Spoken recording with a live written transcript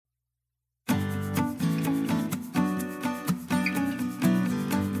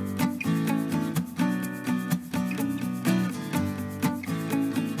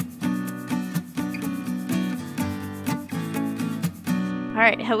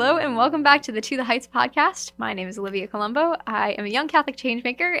right, hello and welcome back to the To the Heights podcast. My name is Olivia Colombo. I am a young Catholic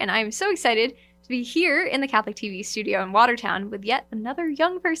changemaker, and I am so excited to be here in the Catholic TV studio in Watertown with yet another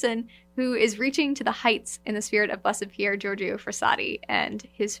young person who is reaching to the heights in the spirit of Blessed Pier Giorgio Frassati and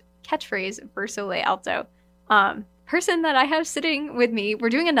his catchphrase, Verso Le Alto. Person that I have sitting with me, we're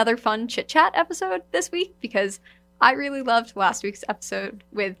doing another fun chit-chat episode this week because I really loved last week's episode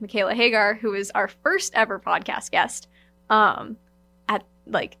with Michaela Hagar, who is our first ever podcast guest at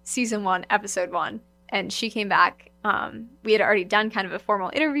like season 1, episode 1. And she came back. We had already done kind of a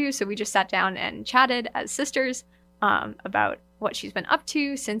formal interview, so we just sat down and chatted as sisters about what she's been up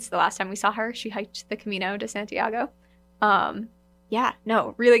to since the last time we saw her. She hiked the Camino de Santiago.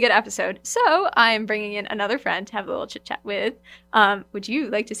 Really good episode. So I'm bringing in another friend to have a little chit chat with. Would you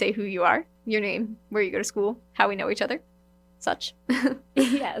like to say who you are, your name, where you go to school, how we know each other, such?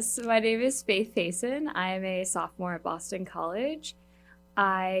 Yes, my name is Faith Faison. I am a sophomore at Boston College.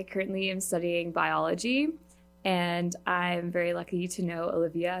 I currently am studying biology, and I'm very lucky to know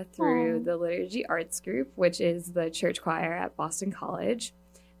Olivia through the Liturgy Arts Group, which is the church choir at Boston College,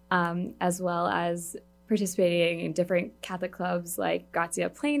 as well as participating in different Catholic clubs like Grazia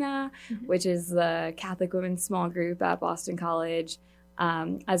Plena, which is the Catholic women's small group at Boston College,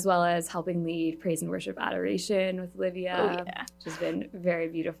 as well as helping lead Praise and Worship Adoration with Olivia, which has been very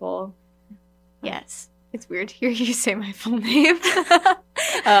beautiful. Yes. It's weird to hear you say my full name.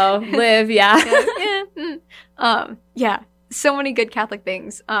 Oh, Liv, yeah. So many good Catholic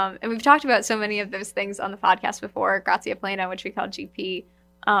things. And we've talked about so many of those things on the podcast before. Grazia Plena, which we call GP.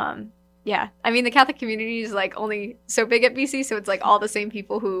 I mean, the Catholic community is like only so big at BC, so it's like all the same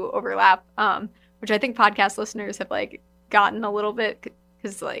people who overlap, which I think podcast listeners have like gotten a little bit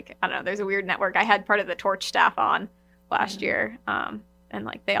because like, I don't know, there's a weird network. I had part of the Torch staff on last year, and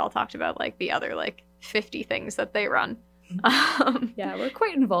like they all talked about like the other like 50 things that they run. We're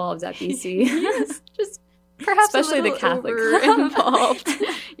quite involved at BC. Yes, just perhaps especially the Catholic involved.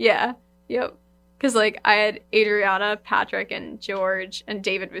 Yeah, yep. Because like I had Adriana, Patrick, and George, and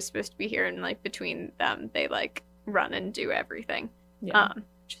David was supposed to be here, and like between them, they like run and do everything. Yeah,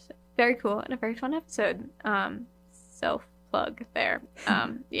 which is very cool and a very fun episode. Self plug there.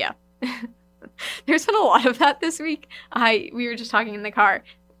 Yeah. There's been a lot of that this week. We were just talking in the car.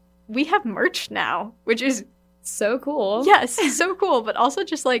 We have merch now, which is so cool. Yes, so cool, but also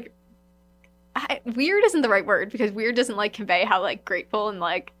just like weird isn't the right word because weird doesn't like convey how like grateful and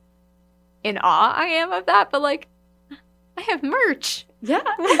like in awe I am of that, but like I have merch. Yeah.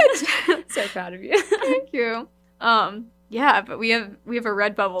 So proud of you. Thank you. But we have a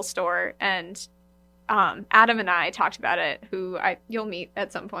Redbubble store, and Adam and I talked about it, you'll meet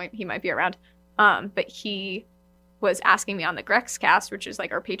at some point. He might be around. But he was asking me on the Grexcast, which is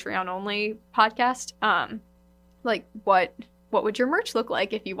like our Patreon only podcast, like what would your merch look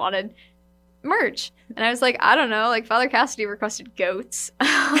like if you wanted merch? And I was like, I don't know, like Father Cassidy requested goats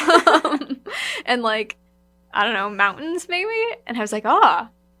and like, I don't know, mountains maybe. And I was like,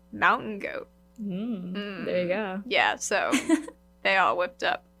 mountain goat. There you go. Yeah, so they all whipped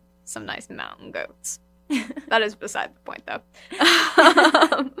up some nice mountain goats. That is beside the point, though.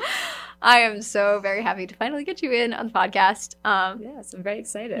 I am so very happy to finally get you in on the podcast. Yes, I'm very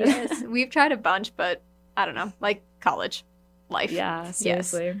excited. Yes, we've tried a bunch, but I don't know, like college life. Yeah,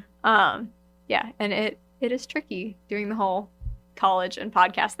 seriously. Yes. And it is tricky doing the whole college and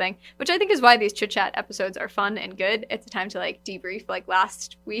podcast thing, which I think is why these chit-chat episodes are fun and good. It's a time to like debrief. Like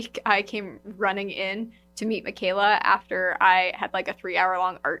last week, I came running in to meet Michaela after I had like a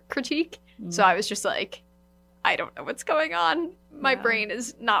 3-hour-long art critique. So I was just like, I don't know what's going on. My brain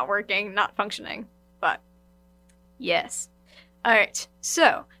is not working, not functioning. But yes. All right.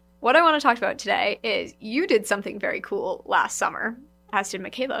 So what I want to talk about today is you did something very cool last summer, as did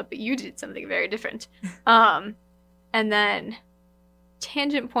Michaela, but you did something very different. And then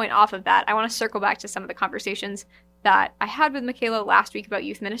tangent point off of that, I want to circle back to some of the conversations that I had with Michaela last week about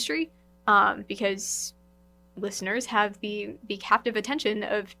youth ministry, because listeners have the captive attention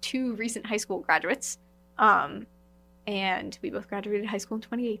of 2 recent high school graduates. And we both graduated high school in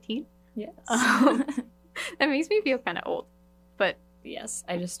 2018. Yes. That makes me feel kind of old, but yes,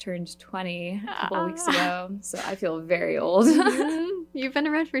 I just turned 20 a couple weeks ago, so I feel very old. You've been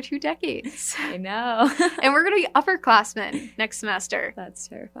around for 2 decades. I know. And we're going to be upperclassmen next semester. That's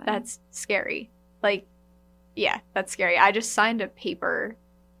terrifying. That's scary. Like, yeah, that's scary. I just signed a paper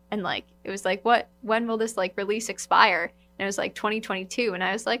and like, it was like, when will this like release expire? And it was like 2022. And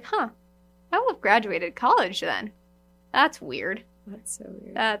I was like, I will have graduated college then. That's weird. That's so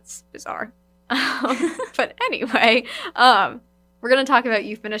weird. That's bizarre. But anyway, we're going to talk about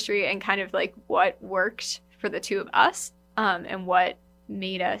youth ministry and kind of like what worked for the 2 of us, and what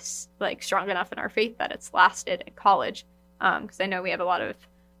made us like strong enough in our faith that it's lasted in college. Because I know we have a lot of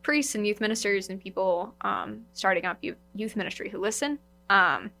priests and youth ministers and people starting up youth ministry who listen.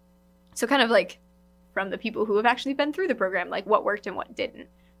 So kind of like from the people who have actually been through the program, like what worked and what didn't.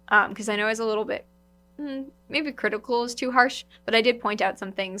 Because I know I was a little bit, maybe critical is too harsh, but I did point out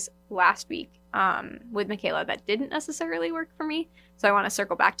some things last week with Michaela that didn't necessarily work for me. So I want to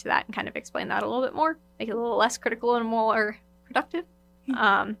circle back to that and kind of explain that a little bit more, make it a little less critical and more productive.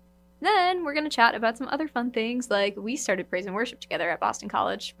 Then we're going to chat about some other fun things, like we started praise and worship together at Boston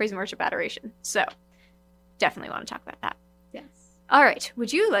College, praise and worship adoration. So definitely want to talk about that. Yes. All right.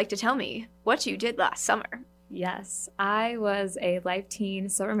 Would you like to tell me what you did last summer? Yes. I was a Life Teen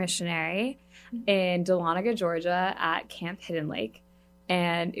summer missionary in Dahlonega, Georgia at Camp Hidden Lake.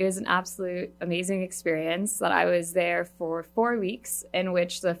 And it was an absolute amazing experience that I was there for 4 weeks, in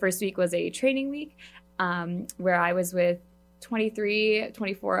which the first week was a training week where I was with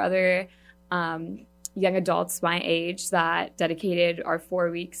 24 other young adults my age that dedicated our 4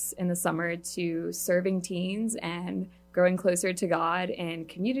 weeks in the summer to serving teens and growing closer to God in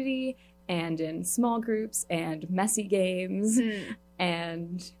community and in small groups and messy games.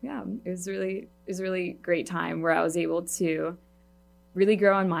 And yeah, it was a really great time where I was able to really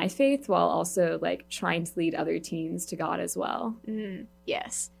grow on my faith while also like trying to lead other teens to God as well.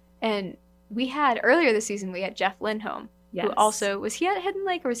 Yes. And we had earlier this season, we had Jeff Lindholm. Yes. Who also, was he at Hidden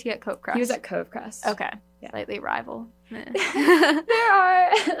Lake or was he at Cove Crest? He was at Cove Crest. Okay. Yeah. Slightly rival. There's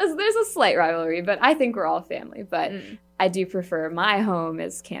a slight rivalry, but I think we're all family. But I do prefer my home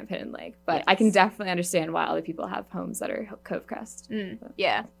is Camp Hidden Lake. But yes. I can definitely understand why other people have homes that are Cove Crest.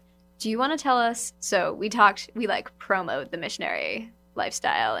 Yeah. Do you want to tell us, so we like promote the missionary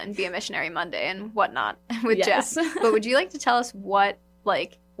lifestyle and be a missionary Monday and whatnot with yes. Jeff. But would you like to tell us what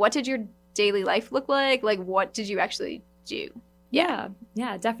did your daily life look like? Like, what did you actually do? Yeah,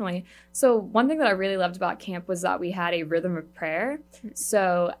 definitely. So one thing that I really loved about camp was that we had a rhythm of prayer.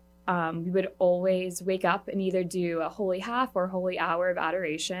 So we would always wake up and either do a holy half or holy hour of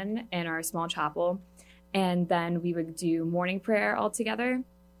adoration in our small chapel. And then we would do morning prayer all together.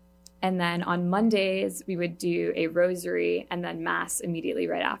 And then on Mondays, we would do a rosary and then mass immediately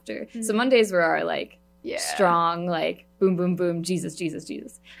right after. So Mondays were our strong, like boom, boom, boom, Jesus, Jesus,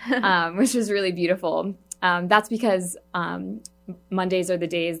 Jesus, which was really beautiful. That's because Mondays are the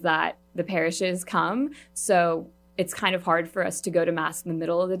days that the parishes come. So it's kind of hard for us to go to mass in the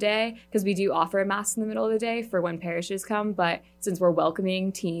middle of the day because we do offer a mass in the middle of the day for when parishes come. But since we're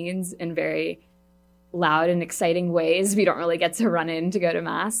welcoming teens in very loud and exciting ways, we don't really get to run in to go to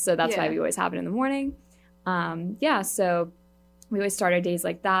mass. So that's why we always have it in the morning. So we always start our days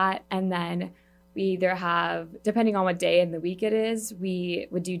like that. And then we either have, depending on what day in the week it is, we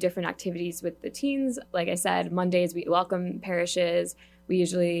would do different activities with the teens. Like I said, Mondays we welcome parishes.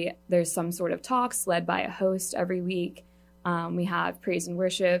 There's some sort of talks led by a host every week. We have praise and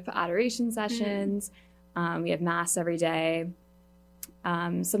worship, adoration sessions. We have mass every day.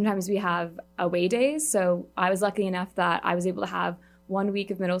 Sometimes we have away days. So I was lucky enough that I was able to have 1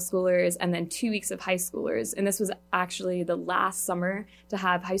 week of middle schoolers and then 2 weeks of high schoolers. And this was actually the last summer to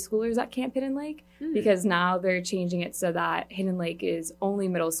have high schoolers at Camp Hidden Lake because now they're changing it so that Hidden Lake is only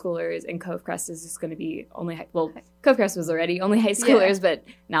middle schoolers and Cove Crest is just going to be only Cove Crest was already only high schoolers, but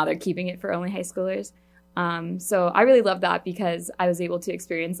now they're keeping it for only high schoolers. So I really love that because I was able to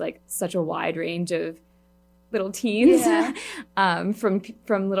experience like such a wide range of little teens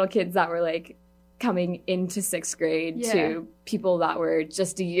from little kids that were like coming into 6th grade to people that were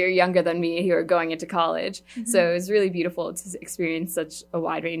just a year younger than me who were going into college. So it was really beautiful to experience such a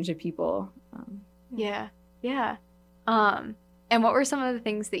wide range of people. And what were some of the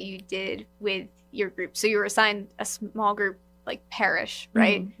things that you did with your group? So you were assigned a small group, like parish,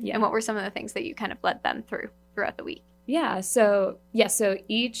 right? And what were some of the things that you kind of led them throughout the week? So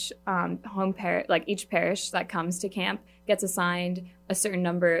each each parish that comes to camp gets assigned a certain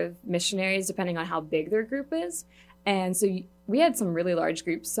number of missionaries depending on how big their group is. And so we had some really large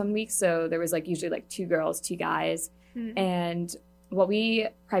groups some weeks. So there was usually 2 girls, 2 guys. And what we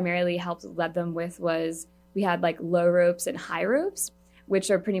primarily led them with was we had low ropes and high ropes, which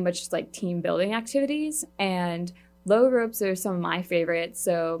are pretty much just team building activities. And low ropes are some of my favorites.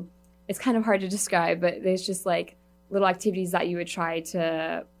 So it's kind of hard to describe, but there's just little activities that you would try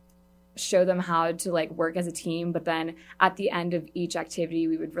to show them how to work as a team. But then at the end of each activity,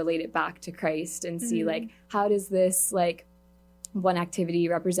 we would relate it back to Christ and see how does this one activity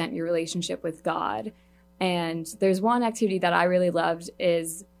represent your relationship with God? And there's one activity that I really loved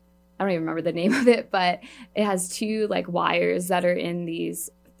is, I don't even remember the name of it, but it has 2 wires that are in these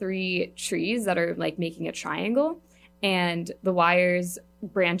 3 trees that are making a triangle. and the wires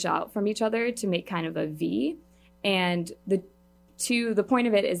branch out from each other to make kind of a V. And the point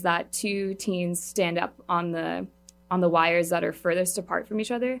of it is that two teens stand up on the wires that are furthest apart from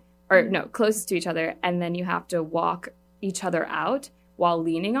each other, or no, closest to each other, and then you have to walk each other out while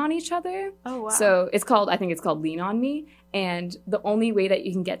leaning on each other. Oh, wow. So I think it's called Lean On Me. And the only way that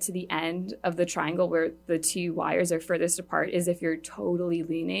you can get to the end of the triangle where the two wires are furthest apart is if you're totally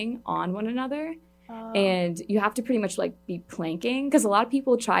leaning on one another. Oh. And you have to pretty much like be planking, because a lot of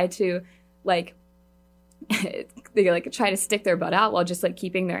people try to like they like try to stick their butt out while just like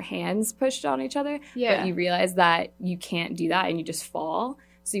keeping their hands pushed on each other. Yeah. But you realize that you can't do that and you just fall.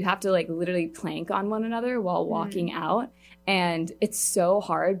 So you have to like literally plank on one another while walking out. And it's so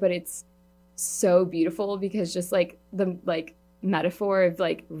hard, but it's so beautiful, because just like the like metaphor of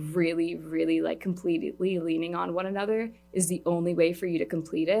like really, really like completely leaning on one another is the only way for you to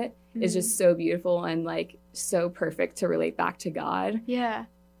complete it. Is just so beautiful and like so perfect to relate back to God. Yeah.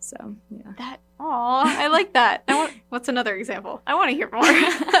 So yeah. I like that. What's another example? I want to hear more.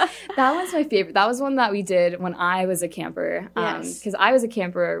 That was my favorite. That was one that we did when I was a camper. Yes. Because I was a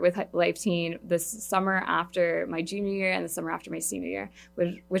camper with Life Teen this summer after my junior year and the summer after my senior year,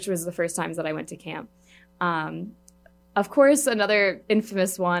 which was the first times that I went to camp. Of course, another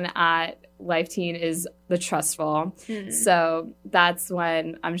infamous one at Life Teen is the trust fall. So that's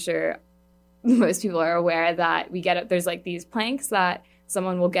when I'm sure most people are aware that we get up. There's like these planks that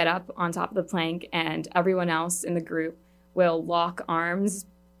someone will get up on top of the plank, and everyone else in the group will lock arms.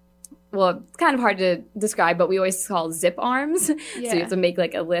 Well, it's kind of hard to describe, but we always call zip arms. Yeah. So you have to make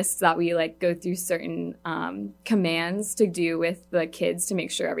like a list that we like go through certain commands to do with the kids to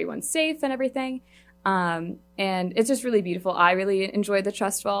make sure everyone's safe and everything. And it's just really beautiful. I really enjoyed the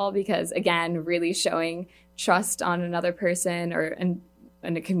trust fall because, again, really showing trust on another person or in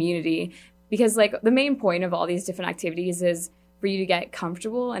a community. Because like the main point of all these different activities is for you to get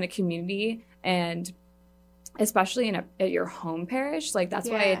comfortable in a community, and especially at your home parish. Like that's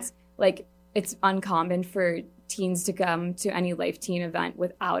why it's uncommon for teens to come to any Life Teen event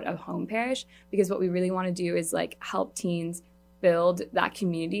without a home parish, because what we really want to do is like help teens build that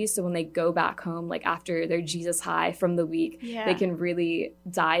community, so when they go back home, like after their Jesus high from the week, they can really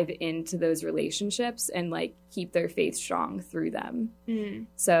dive into those relationships and like keep their faith strong through them.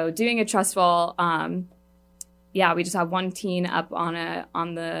 So doing a trust fall, we just have one teen up on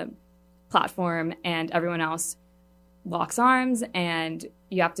the platform, and everyone else locks arms, and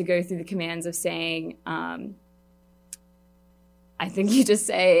you have to go through the commands of saying, I think you just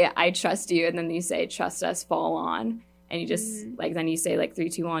say, I trust you, and then you say, trust us, fall on. And you just, like, then you say, like, 3,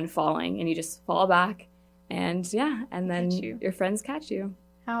 2, 1, falling, and you just fall back. And, and then your friends catch you.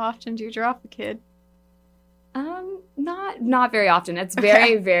 How often do you drop a kid? Not very often. It's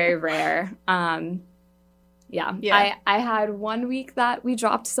very, very rare. I had 1 week that we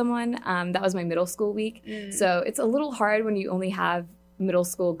dropped someone. That was my middle school week. So it's a little hard when you only have middle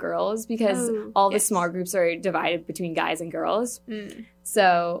school girls, because all the small groups are divided between guys and girls.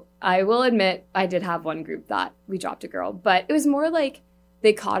 So I will admit I did have one group that we dropped a girl, but it was more like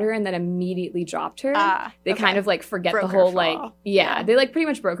they caught her and then immediately dropped her. They kind of like forget the whole fall. They like pretty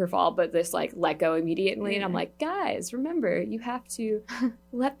much broke her fall, but just like let go immediately. And I'm like, guys, remember, you have to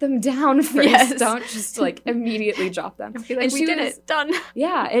let them down first. Don't just like immediately drop them. Be like, we did it, done.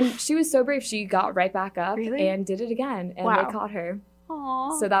 Yeah, and she was so brave. She got right back up and did it again, and they caught her.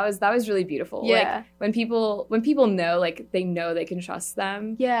 Aww. So that was really beautiful. Like when people know, like they know they can trust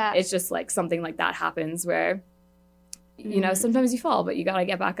them. It's just like something like that happens where, you know, sometimes you fall, but you gotta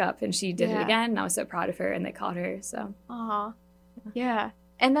get back up. And she did it again, and I was so proud of her, and they caught her. So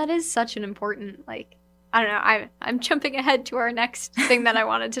and that is such an important, like, I don't know, I'm jumping ahead to our next thing that I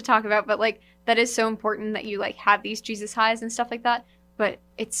wanted to talk about, but like that is so important that you like have these Jesus highs and stuff like that. But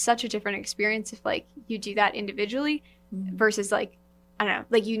it's such a different experience if like you do that individually versus like, I don't know,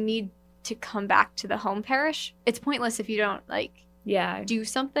 like you need to come back to the home parish. It's pointless if you don't like do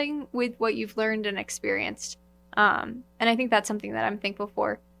something with what you've learned and experienced. And I think that's something that I'm thankful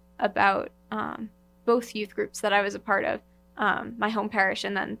for about both youth groups that I was a part of, my home parish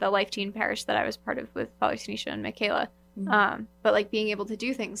and then the Life Teen parish that I was part of with Father Tanisha and Michaela. But like being able to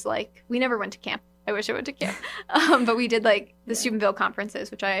do things like, we never went to camp. I wish I went to camp. But we did like the Steubenville conferences,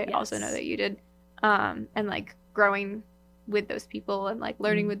 which I also know that you did. And like growing with those people and like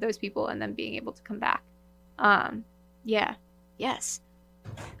learning with those people and then being able to come back. Yes.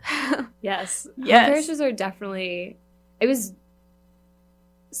 Parishes are definitely, it was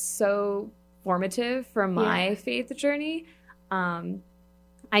so formative for my faith journey. I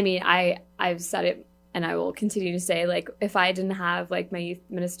mean, I've said it And I will continue to say, like, if I didn't have, like, my youth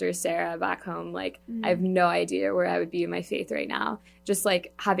minister, Sarah, back home, like, I have no idea where I would be in my faith right now. Just,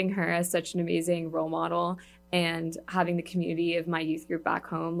 like, having her as such an amazing role model and having the community of my youth group back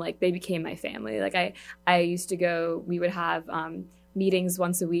home, like, they became my family. Like, I used to go, we would have meetings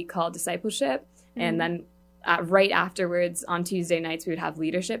once a week called discipleship. And then right afterwards on Tuesday nights, we would have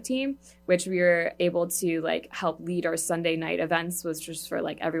leadership team, which we were able to, like, help lead our Sunday night events, was just for,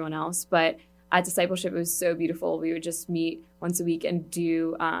 like, everyone else. But at discipleship, it was so beautiful. We would just meet once a week and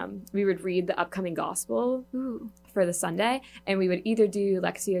do, we would read the upcoming gospel for the Sunday, and we would either do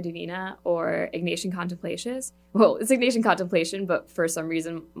Lectio Divina or Ignatian Contemplatius. Well, it's Ignatian Contemplation, but for some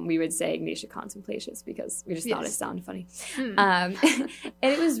reason we would say Ignatian Contemplatius because we just thought it sounded funny. And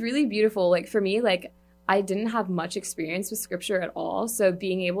it was really beautiful. Like, for me, like, I didn't have much experience with scripture at all. So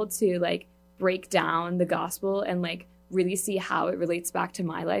being able to, like, break down the gospel and, like, really see how it relates back to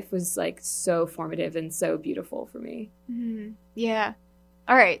my life was, like, so formative and so beautiful for me. Yeah.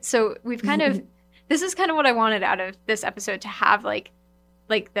 All right. So we've kind of, this is kind of what I wanted out of this episode, to have like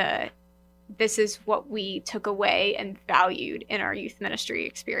this is what we took away and valued in our youth ministry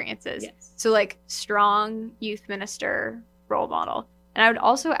experiences. Yes. So, like, strong youth minister role model. And I would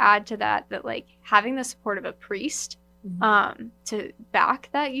also add to that, like, having the support of a priest to back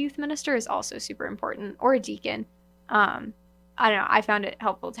that youth minister is also super important, or a deacon. I don't know. I found it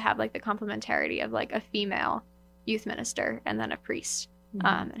helpful to have, like, the complementarity of, like, a female youth minister and then a priest,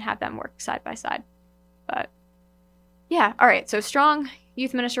 and have them work side by side. But yeah. All right. So strong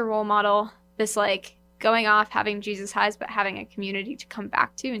youth minister role model, this, like, going off, having Jesus highs, but having a community to come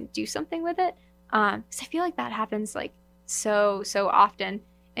back to and do something with it. 'Cause I feel like that happens, like, so often.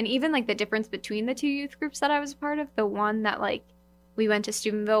 And even, like, the difference between the two youth groups that I was a part of, the one that, like, we went to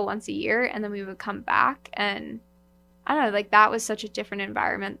Steubenville once a year and then we would come back, and I don't know, like, that was such a different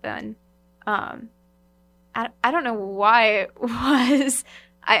environment than, I don't know why it was.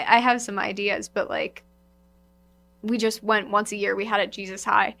 I have some ideas, but, like, we just went once a year. We had a Jesus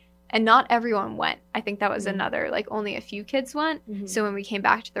High, and not everyone went. I think that was another, like, only a few kids went. So when we came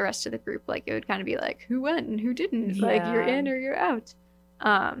back to the rest of the group, like, it would kind of be like, who went and who didn't? Yeah. Like, you're in or you're out.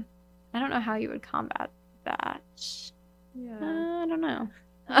 I don't know how you would combat that. I don't know.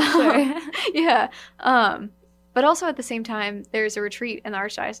 Sure. Yeah. But also at the same time, there's a retreat in the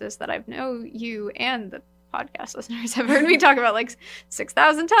Archdiocese that I know you and the podcast listeners have heard me talk about, like,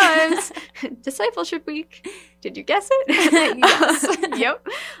 6,000 times. Discipleship Week. Did you guess it? Yes. Yep.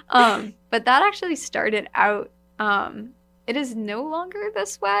 But that actually started out, it is no longer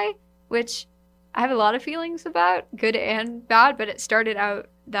this way, which I have a lot of feelings about, good and bad, but it started out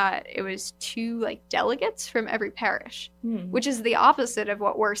that it was 2, like, delegates from every parish, which is the opposite of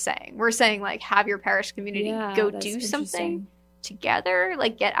what we're saying. We're saying, like, have your parish community go do something together,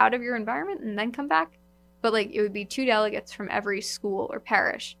 like, get out of your environment and then come back. But, like, it would be 2 delegates from every school or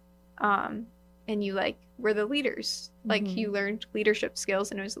parish. And you, like, were the leaders. Like, you learned leadership skills,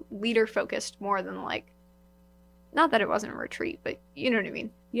 and it was leader focused more than, like, not that it wasn't a retreat, but you know what I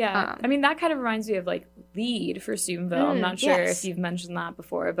mean? Yeah. I mean, that kind of reminds me of, like, LEAD for Steubenville. I'm not sure if you've mentioned that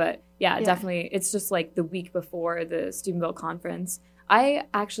before, but yeah, definitely. It's just, like, the week before the Steubenville conference. I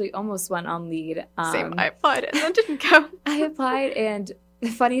actually almost went on LEAD. Same. I applied and then didn't go. I applied, and the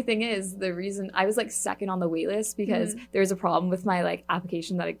funny thing is, the reason I was, like, second on the wait list because there was a problem with my, like,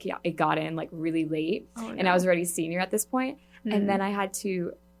 application that it got in, like, really late. And I was already senior at this point. And then I had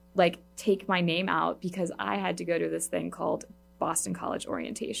to, like, take my name out because I had to go to this thing called Boston College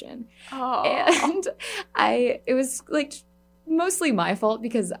orientation. And it was, like, mostly my fault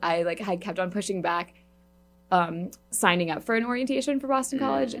because I, like, had kept on pushing back signing up for an orientation for Boston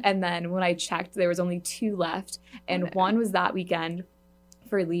College. And then when I checked, there was only 2 left, and one was that weekend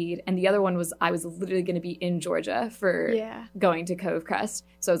for LEAD, and the other one was I was literally going to be in Georgia for going to Cove Crest.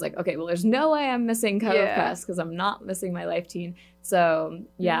 So I was like, okay, well, there's no way I'm missing Cove Crest because I'm not missing my life team. So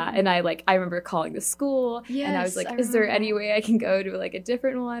and I remember calling the school, and I was like, is there any way I can go to, like, a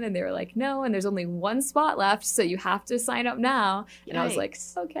different one? And they were like, no, and there's only 1 spot left, so you have to sign up now. And I was like,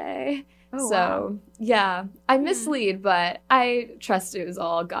 okay. I missed LEAD, but I trust it was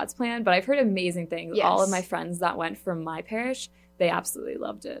all God's plan. But I've heard amazing things. All of my friends that went from my parish, they absolutely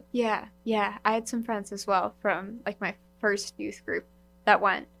loved it. Yeah. I had some friends as well from, like, my first youth group that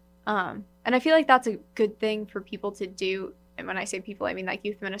went. And I feel like that's a good thing for people to do. And when I say people, I mean, like,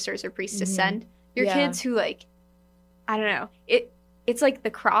 youth ministers or priests to send your kids who, like, I don't know. It's like the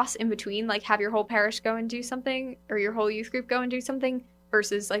cross in between, like, have your whole parish go and do something, or your whole youth group go and do something,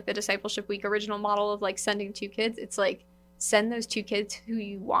 versus, like, the Discipleship Week original model of, like, sending 2 kids. It's like, send those 2 kids who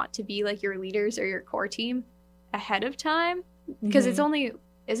you want to be, like, your leaders or your core team ahead of time. Because it's only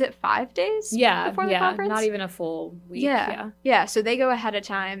is it 5 days before the yeah, conference? not even a full week. Yeah. So they go ahead of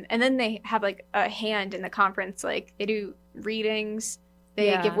time, and then they have like a hand in the conference. Like they do readings,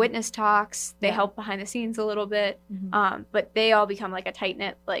 they give witness talks, they help behind the scenes a little bit. But they all become like a tight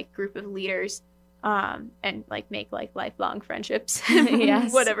knit like group of leaders, and like make like lifelong friendships.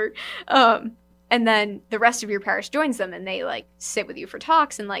 Yes. Whatever. And then the rest of your parish joins them, and they like sit with you for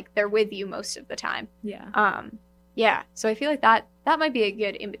talks, and like they're with you most of the time. Yeah. So I feel like that might be a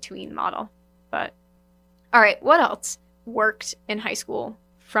good in-between model. But all right, what else worked in high school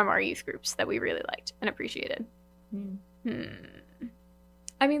from our youth groups that we really liked and appreciated?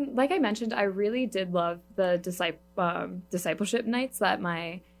 I mean, like I mentioned, I really did love the discipleship nights that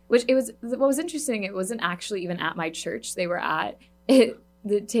what was interesting, it wasn't actually even at my church. They were at it.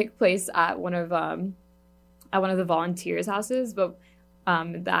 That take place at one of the volunteers' houses, but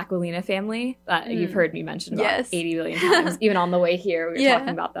the Aquilina family that you've heard me mention about 80 billion times. Even on the way here, we were talking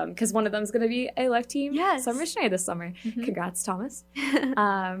about them because one of them is going to be a Life Team Summer Missionary this summer. Congrats, Thomas.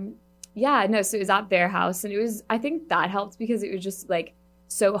 So it was at their house, and I think that helped because it was just like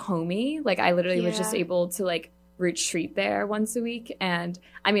so homey. Like I literally was just able to like retreat there once a week. And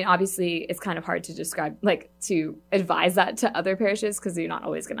I mean, obviously it's kind of hard to describe, like to advise that to other parishes because you're not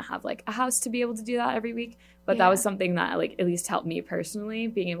always going to have like a house to be able to do that every week. But that was something that like at least helped me personally,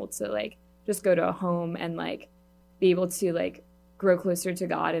 being able to like just go to a home and like be able to like grow closer to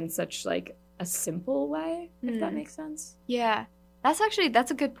God in such like a simple way, if that makes sense. Yeah, that's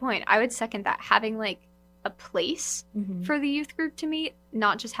a good point. I would second that, having like a place for the youth group to meet,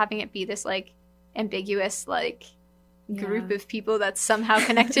 not just having it be this like ambiguous like group of people that's somehow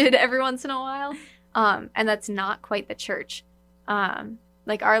connected every once in a while, and that's not quite the church.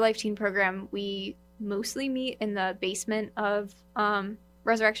 Like our Life Teen program, we mostly meet in the basement of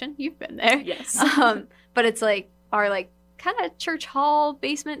Resurrection. You've been there. Yes. But it's like our like kind of church hall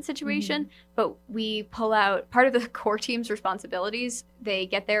basement situation, but we pull out part of the core team's responsibilities. They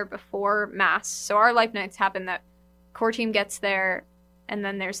get there before Mass. So our Life Nights happen that core team gets there, and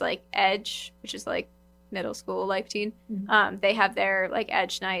then there's like Edge, which is like middle school Life Teen. They have their like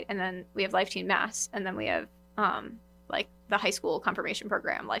Edge night, and then we have Life Teen Mass, and then we have like the high school confirmation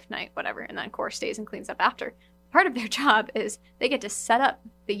program, Life Night, whatever, and then core stays and cleans up after. Part of their job is they get to set up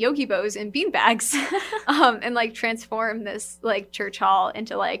the Yogi Bows and beanbags and like transform this like church hall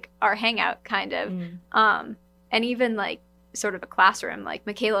into like our hangout kind of. And even like sort of a classroom, like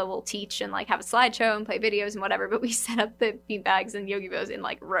Michaela will teach and like have a slideshow and play videos and whatever, but we set up the beanbags and Yogi Bows in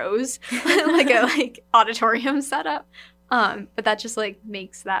like rows, like a like auditorium setup. But that just like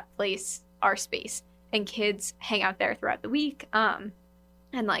makes that place our space, and kids hang out there throughout the week and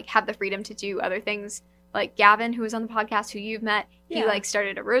like have the freedom to do other things. Like Gavin, who was on the podcast, who you've met, he like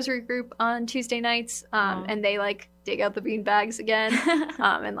started a rosary group on Tuesday nights, and they like dig out the bean bags again,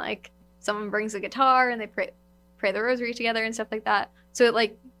 and like someone brings a guitar and they pray the rosary together and stuff like that. So it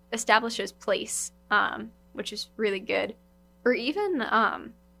like establishes place, which is really good. Or even,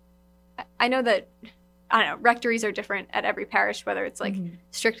 I know that, I don't know, rectories are different at every parish, whether it's like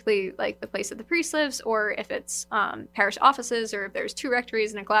strictly like the place that the priest lives, or if it's parish offices, or if there's 2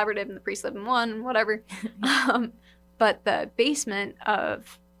 rectories and a collaborative and the priests live in one, whatever. But the basement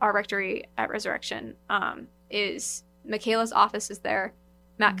of our rectory at Resurrection is Michaela's office is there.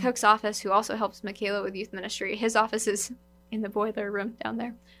 Matt Cook's office, who also helps Michaela with youth ministry, his office is in the boiler room down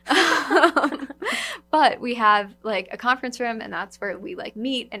there. But we have like a conference room, and that's where we like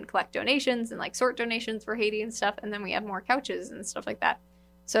meet and collect donations and like sort donations for Haiti and stuff. And then we have more couches and stuff like that.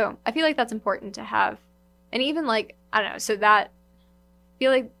 So I feel like that's important to have. And even like, I don't know, so that I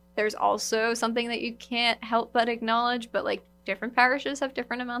feel like there's also something that you can't help but acknowledge, but like different parishes have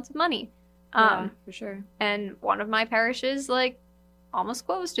different amounts of money. For sure. And one of my parishes like almost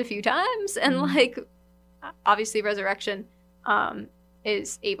closed a few times, and like obviously Resurrection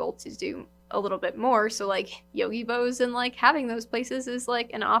is able to do a little bit more, so like Yogi Bows and like having those places is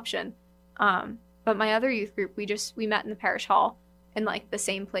like an option. But my other youth group, we met in the parish hall in like the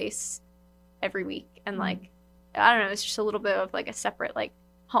same place every week, and like I don't know, it's just a little bit of like a separate like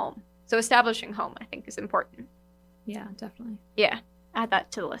home. So establishing home, I think, is important. Yeah, definitely. Yeah, add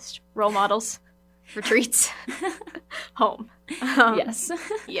that to the list. Role models, retreats, home. Yes.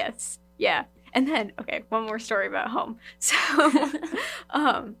 Yes. Yeah. And then, okay, one more story about home. So,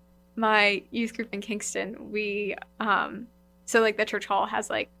 my youth group in Kingston, we, so like the church hall has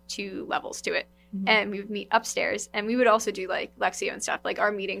like 2 levels to it, and we would meet upstairs, and we would also do like Lectio and stuff. Like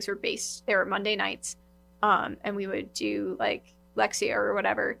our meetings were they were Monday nights, and we would do like Lectio or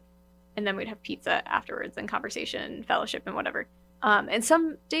whatever, and then we'd have pizza afterwards and conversation, fellowship, and whatever. And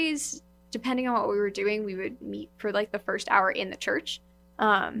some days, depending on what we were doing, we would meet for like the first hour in the church.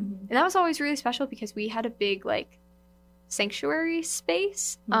 And that was always really special because we had a big like sanctuary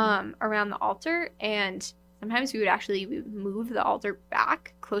space around the altar, and sometimes we would actually move the altar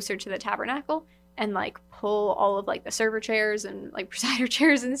back closer to the tabernacle and like pull all of like the server chairs and like presider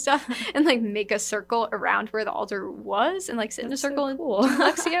chairs and stuff and like make a circle around where the altar was and like sit in a circle and do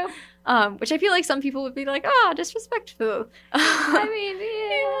Lectio, which I feel like some people would be like, oh, disrespectful. I mean,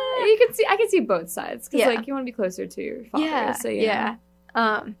 yeah, I can see both sides because like you want to be closer to your father. Yeah, so, yeah.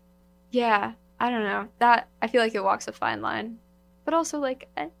 I don't know. That I feel like it walks a fine line, but also like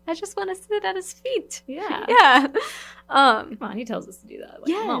I just want to sit at his feet. Yeah, yeah. Come on, he tells us to do that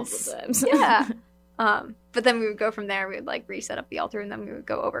like multiple times. Yeah. But then we would go from there. We would like reset up the altar, and then we would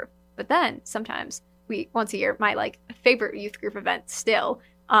go over. But then sometimes once a year, my like favorite youth group event still,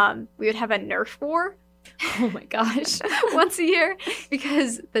 we would have a Nerf war. Oh my gosh. Once a year,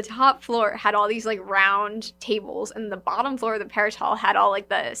 because the top floor had all these like round tables, and the bottom floor of the parish hall had all like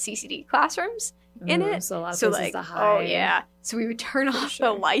the CCD classrooms in it. So a lot of so places like, to hide. oh yeah. So we would turn off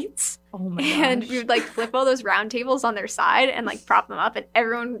the lights. Oh my and gosh. we would like flip all those round tables on their side and like prop them up, and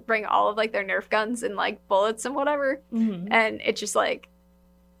everyone would bring all of like their Nerf guns and like bullets and whatever. And it just like,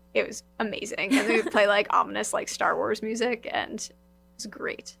 it was amazing. And we would play like ominous like Star Wars music, and it was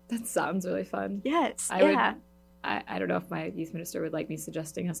great. That sounds really fun. Yes. I don't know if my youth minister would like me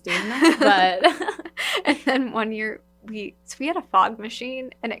suggesting us doing that, but And then one year we had a fog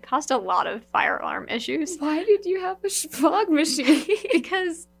machine, and it caused a lot of fire alarm issues. Why did you have a fog machine?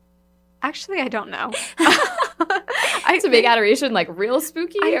 Because actually I don't know. It's a big adoration, like real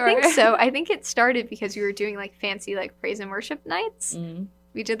spooky? I think so. I think it started because we were doing like fancy like praise and worship nights.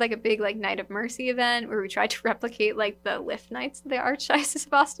 We did like a big like Night of Mercy event where we tried to replicate like the Lift nights the Archdiocese of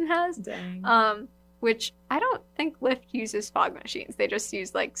Boston has. Dang. Which I don't think Lyft uses fog machines. They just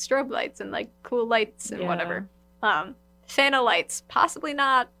use like strobe lights and like cool lights and whatever. Fan of lights, possibly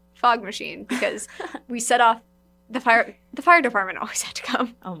not fog machine, because we set off the fire department always had to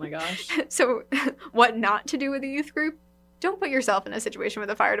come. Oh my gosh. So what not to do with a youth group? Don't put yourself in a situation where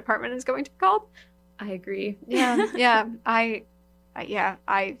the fire department is going to be called. I agree. Yeah.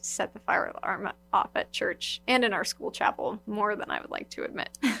 I set the fire alarm off at church and in our school chapel more than I would like to admit.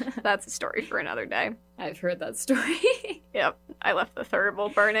 That's a story for another day. I've heard that story. Yep. I left the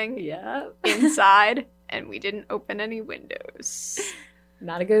thurible burning inside, and we didn't open any windows.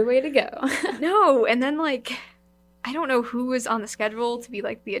 Not a good way to go. No. And then, like, I don't know who was on the schedule to be,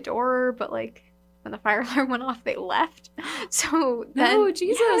 like, the adorer, but, like, when the fire alarm went off, they left. So then, no,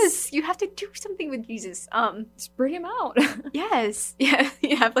 Jesus. Yes, you have to do something with Jesus. Just bring him out. Yes. Yeah.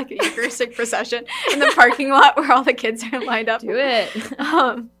 You have like a Eucharistic procession in the parking lot where all the kids are lined up. Do it.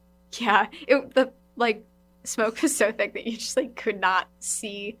 Yeah. The like smoke was so thick that you just like could not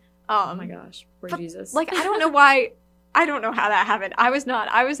see. Oh my gosh. Poor Jesus. Like, I don't know why. I don't know how that happened. I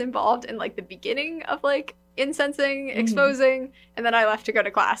was involved in like the beginning of like incensing, exposing, and then I left to go to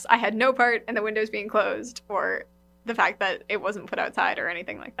class. I had no part in the windows being closed or the fact that it wasn't put outside or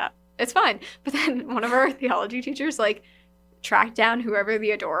anything like that. It's fine. But then one of our theology teachers like tracked down whoever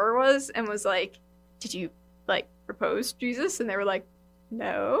the adorer was and was like, did you like propose Jesus? And they were like,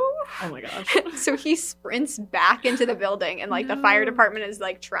 no. Oh my gosh. So he sprints back into the building, and like the fire department is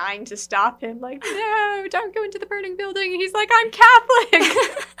like trying to stop him, like, no, don't go into the burning building. And he's like, I'm Catholic.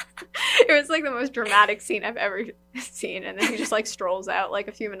 It was like the most dramatic scene I've ever seen. And then he just like strolls out like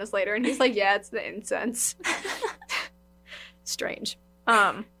a few minutes later, and he's like, yeah, it's the incense. Strange.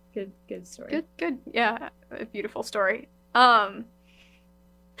 Good story. Good. Yeah, a beautiful story.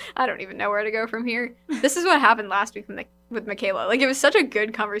 I don't even know where to go from here. This is what happened last week with Michaela. Like, it was such a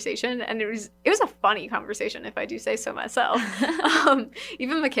good conversation, and it was a funny conversation, if I do say so myself.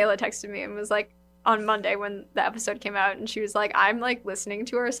 Even Michaela texted me and was like, on Monday when the episode came out, and she was like, I'm like listening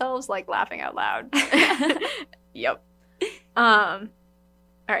to ourselves, like laughing out loud. Yep. All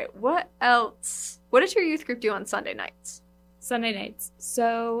right. What else? What did your youth group do on Sunday nights? Sunday nights.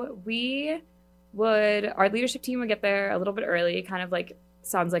 So our leadership team would get there a little bit early, kind of like,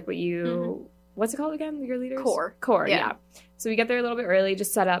 sounds like what you, what's it called again? Your leaders? Core, yeah. So we get there a little bit early,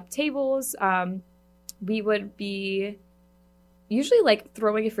 just set up tables. We would be usually like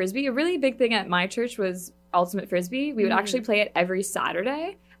throwing a Frisbee. A really big thing at my church was Ultimate Frisbee. We would actually play it every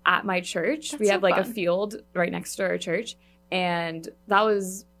Saturday at my church. We have like a field right next to our church. And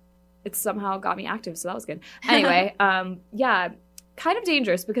it somehow got me active, so that was good. Anyway, yeah, kind of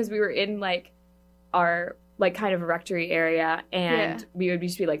dangerous because we were in like our like kind of a rectory area, and we would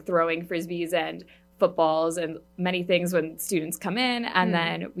just be like throwing Frisbees and footballs and many things when students come in, and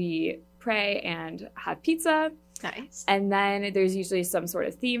then we pray and have pizza. Nice. And then there's usually some sort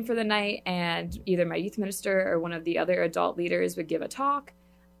of theme for the night, and either my youth minister or one of the other adult leaders would give a talk.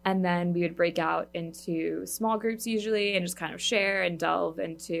 And then we would break out into small groups usually and just kind of share and delve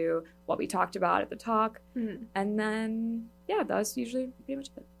into what we talked about at the talk. Mm. And then, yeah, that was usually pretty much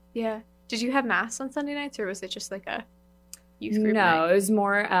it. Yeah. Did you have mass on Sunday nights, or was it just like a youth group No, night? it was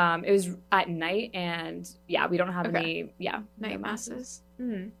more, it was at night, and yeah, we don't have any, night no masses.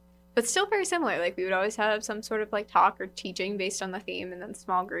 Mm. But still very similar. Like, we would always have some sort of like talk or teaching based on the theme, and then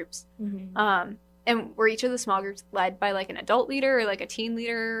small groups. Mm-hmm. And were each of the small groups led by like an adult leader or like a teen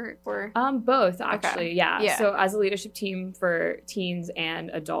leader, or? Both actually, Okay. yeah. Yeah. So as a leadership team for teens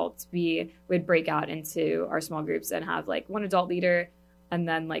and adults, we would break out into our small groups and have like one adult leader and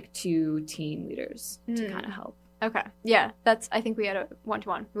then like 2 teen leaders to kind of help. Okay. Yeah. I think we had a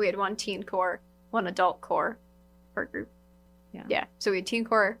 1-to-1. We had 1 teen core, 1 adult core per group. Yeah. Yeah. So we had teen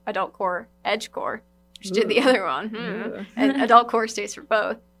core, adult core, edge core, which Ooh. did the other one. Ooh. And adult core stays for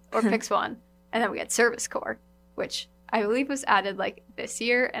both or picks one. And then we had service core, which I believe was added like this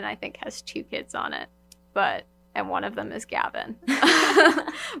year and I think has 2 kids on it. And one of them is Gavin.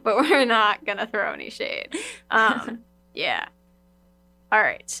 But we're not going to throw any shade. Yeah. All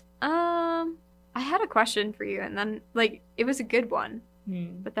right. I had a question for you, and then like it was a good one.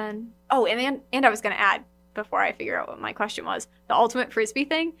 But then and I was going to add, before I figure out what my question was, the ultimate frisbee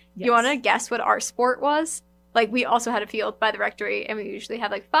thing. Yes. You want to guess what our sport was? Like, we also had a field by the rectory, and we usually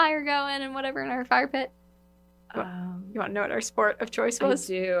had like fire going and whatever in our fire pit. You want to know what our sport of choice was?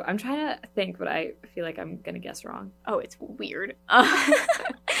 I do. I'm trying to think, but I feel like I'm going to guess wrong. Oh, it's weird.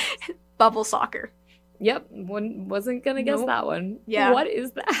 Bubble soccer. Yep. Wasn't going to guess Nope. that one. Yeah. What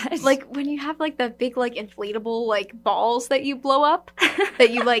is that? Like, when you have like the big like inflatable like balls that you blow up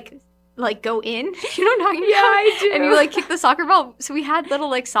that you like go in. You know what I'm talking about? Yeah, I do. And you like kick the soccer ball. So we had little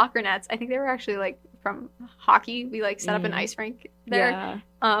like soccer nets. I think they were actually like from hockey. We like set up an ice rink there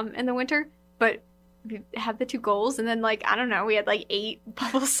in the winter. But we had the 2 goals, and then like, I don't know, we had like 8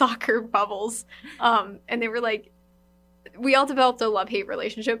 bubble soccer bubbles. And they were like, we all developed a love-hate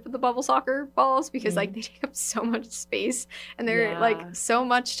relationship with the bubble soccer balls because like they take up so much space, and they're like so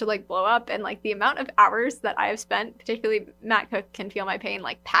much to like blow up. And like the amount of hours that I have spent, particularly Matt Cook can feel my pain,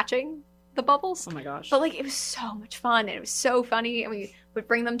 like patching the bubbles. Oh my gosh. But like, it was so much fun, and it was so funny, and we would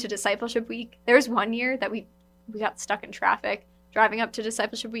bring them to discipleship week. There was one year that we got stuck in traffic driving up to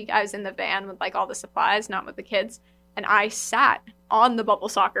discipleship week. I was in the van with like all the supplies, not with the kids, and I sat on the bubble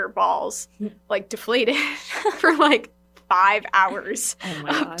soccer balls, like deflated for like 5 hours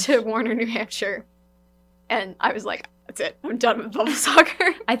up to Warner, New Hampshire. And I was like, that's it. I'm done with bubble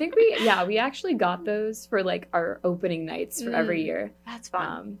soccer. I think we actually got those for like our opening nights for every year. That's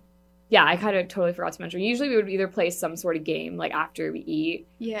fun. Yeah, I kind of totally forgot to mention. Usually we would either play some sort of game like after we eat,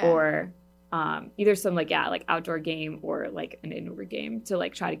 or either some like outdoor game or like an indoor game to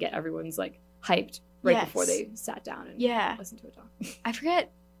like try to get everyone's like hyped before they sat down and listened to a talk. I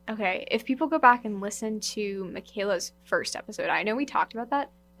forget. Okay, if people go back and listen to Michaela's first episode, I know we talked about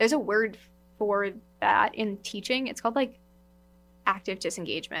that. There's a word for that in teaching. It's called like active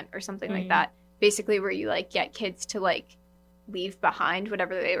disengagement or something like that. Basically, where you like get kids to like leave behind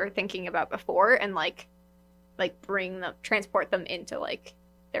whatever they were thinking about before and like transport them into like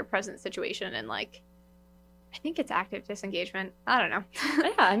their present situation, and like I think it's active disengagement. I don't know.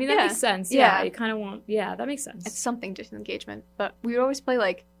 Yeah, I mean that makes sense. Yeah, you kind of want. Yeah, that makes sense. It's something disengagement, but we would always play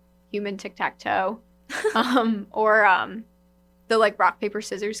like human tic-tac-toe, or the like rock paper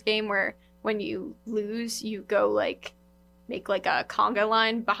scissors game where when you lose, you go like make like a conga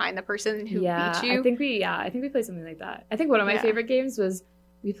line behind the person who beat you. I think we played something like that. I think one of my favorite games was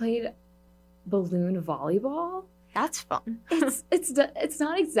we played balloon volleyball. That's fun. It's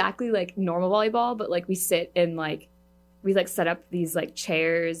not exactly like normal volleyball, but like we sit and like we like set up these like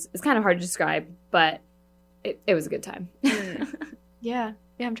chairs. It's kind of hard to describe, but it was a good time. Yeah,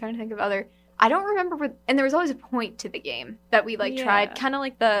 I'm trying to think of other. I don't remember and there was always a point to the game that we like tried, kind of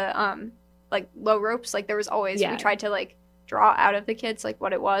like the like low ropes. Like there was always we tried to like draw out of the kids like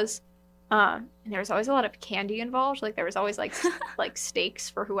what it was. And there was always a lot of candy involved. Like there was always like like stakes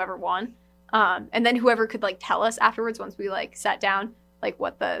for whoever won. And then whoever could like tell us afterwards once we like sat down like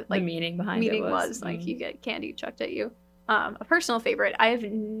what the meaning behind it was. Like you get candy chucked at you. A personal favorite. I have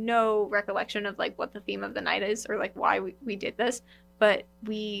no recollection of like what the theme of the night is or like why we did this, but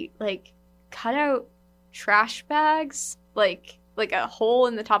we like cut out trash bags, like a hole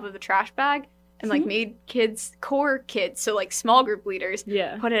in the top of the trash bag, and like made core kids, so like small group leaders,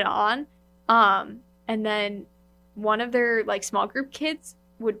 put it on. And then one of their like small group kids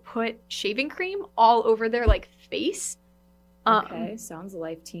would put shaving cream all over their like face Okay, sounds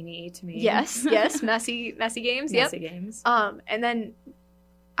life teeny to me. Yes, messy games. Messy games. And then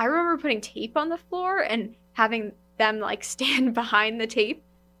I remember putting tape on the floor and having them like stand behind the tape.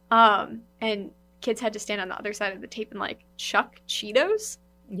 And kids had to stand on the other side of the tape and like chuck Cheetos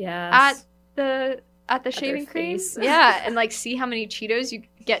Yes. at the shaving cream. Yeah, and like see how many Cheetos you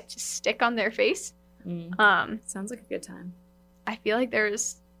get to stick on their face. Sounds like a good time. I feel like there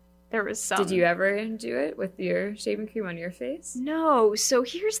was some. Did you ever do it with your shaving cream on your face? No. So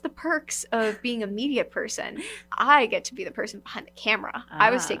here's the perks of being a media person. I get to be the person behind the camera. I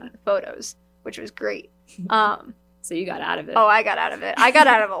was taking the photos, which was great. So you got out of it. Oh, I got out of it. I got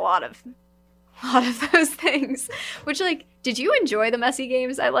out of a lot of those things. Which, like, did you enjoy the messy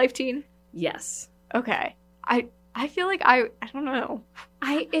games at Life Teen? Yes. Okay. I feel like I don't know.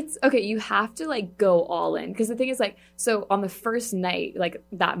 It's okay, you have to like go all in, because the thing is, like, so on the first night, like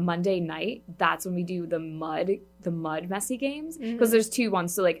that Monday night, that's when we do the mud messy games, because there's 2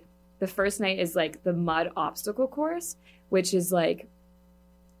 ones. So like the first night is like the mud obstacle course, which is like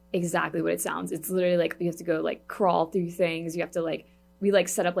exactly what it sounds. It's literally like you have to go like crawl through things. You have to like, we like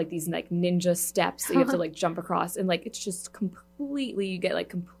set up like these like ninja steps that you have to like jump across, and like it's just completely, you get like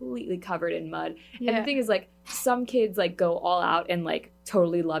completely covered in mud. And the thing is, like, some kids like go all out and like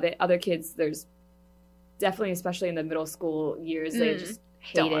totally love it. Other kids, there's definitely, especially in the middle school years, they just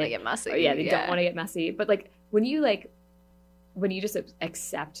don't want to get messy. They don't want to get messy. But like when you just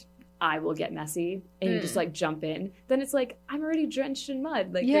accept I will get messy and you just like jump in, then it's like I'm already drenched in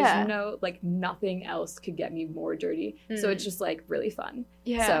mud. Like there's no, like, nothing else could get me more dirty. So it's just like really fun.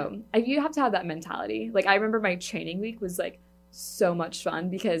 Yeah. So you have to have that mentality. Like I remember my training week was like so much fun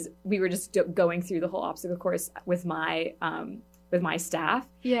because we were just going through the whole obstacle course with my staff.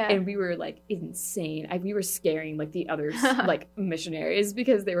 Yeah. And we were like insane. We were scaring like the other like missionaries,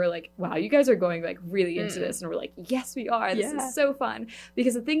 because they were like, wow, you guys are going like really into this. And we're like, yes, we are. This is so fun.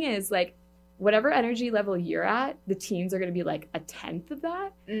 Because the thing is, like, whatever energy level you're at, the teams are going to be like 1/10 of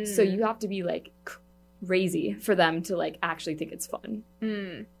that. So you have to be like crazy for them to like actually think it's fun.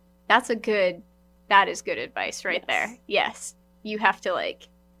 That is good advice right there. Yes. You have to like,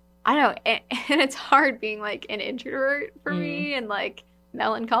 I know, and it's hard being like an introvert for me, and like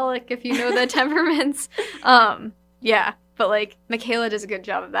melancholic, if you know the temperaments. Yeah, but like Michaela does a good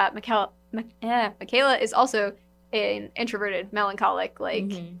job of that. Michaela is also an introverted melancholic,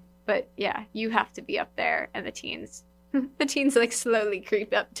 like, but yeah, you have to be up there, and the teens like slowly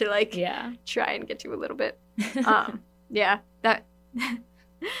creep up to like try and get you a little bit. Yeah, that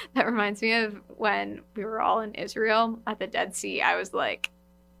reminds me of when we were all in Israel at the Dead Sea. I was like,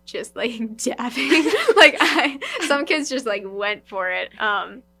 just like dabbing. Like some kids just like went for it.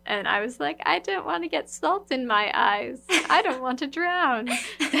 And I was like, I don't want to get salt in my eyes. I don't want to drown.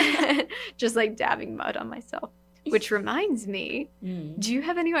 Just like dabbing mud on myself. Which reminds me, do you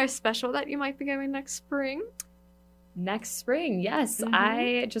have anywhere special that you might be going next spring? Next spring, yes.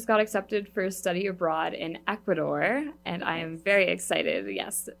 I just got accepted for study abroad in Ecuador, and I am very excited.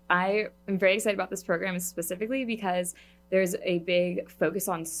 Yes, I am very excited about this program specifically because there's a big focus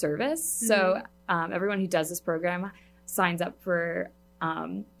on service. So everyone who does this program signs up for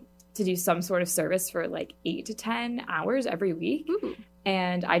to do some sort of service for like 8 to 10 hours every week.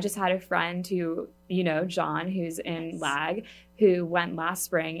 And I just had a friend who, you know, John, who's in LAG, who went last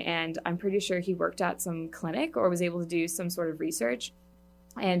spring, and I'm pretty sure he worked at some clinic or was able to do some sort of research.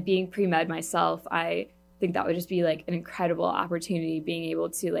 And being pre-med myself, I think that would just be like an incredible opportunity, being able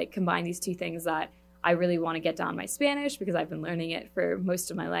to like combine these two things that I really want to get down my Spanish because I've been learning it for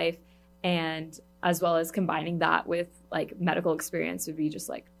most of my life, and as well as combining that with like medical experience would be just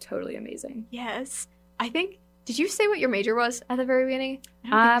like totally amazing. Yes. I think, did you say what your major was at the very beginning?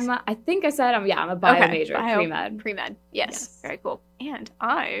 I think I said I'm a bio major, pre-med. Yes. Very cool. And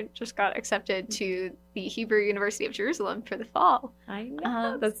I just got accepted to the Hebrew University of Jerusalem for the fall. I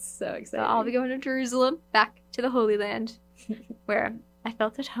know. That's so exciting. So I'll be going to Jerusalem, back to the Holy Land, where I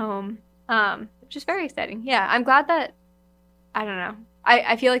felt at home. Which is very exciting. Yeah, I'm glad that, I don't know.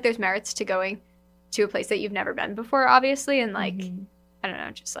 I feel like there's merits to going to a place that you've never been before, obviously, and like, I don't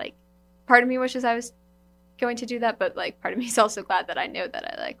know, just like, part of me wishes I was going to do that, but like, part of me is also glad that I know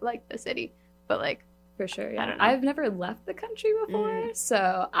that I like the city, but like, for sure, yeah. I don't know. I've never left the country before,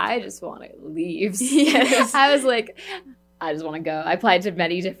 so I just want to leave. Yes. I was like, I just want to go. I applied to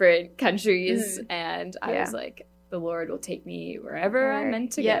many different countries, and I was like, the Lord will take me wherever I'm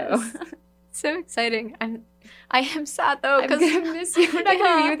meant to go. So exciting. I am sad though, because I'm gonna miss you. We're not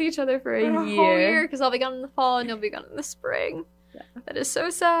gonna be with each other for a whole year, because I'll be gone in the fall and you'll be gone in the spring. That is so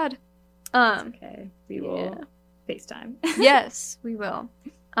sad. Okay, we will FaceTime. Yes, we will.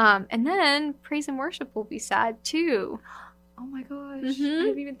 And then praise and worship will be sad too. Oh my gosh. Mhm. I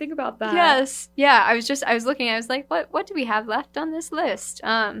didn't even think about that. Yes. Yeah, I was looking, I was like, what do we have left on this list?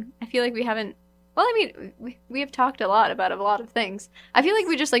 I feel like we haven't, well, I mean, we have talked a lot about a lot of things. I feel like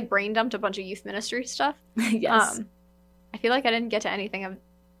we just like brain dumped a bunch of youth ministry stuff. Yes. I feel like I didn't get to anything of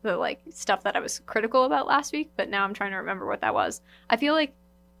the like stuff that I was critical about last week, but now I'm trying to remember what that was. I feel like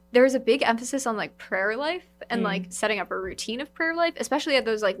there was a big emphasis on like prayer life and like setting up a routine of prayer life, especially at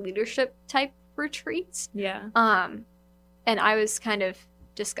those like leadership type retreats. Yeah. And I was kind of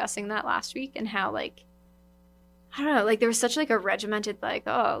discussing that last week and how like, I don't know, like there was such like a regimented like,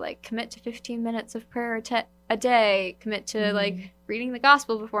 oh, like commit to 15 minutes of prayer a day, commit to like reading the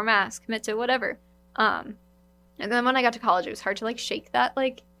gospel before mass, commit to whatever. And then when I got to college, it was hard to like shake that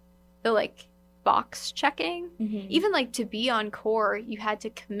like the like box checking. Even like to be on core, you had to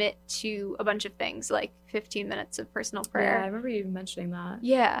commit to a bunch of things like 15 minutes of personal prayer. Yeah, I remember you mentioning that.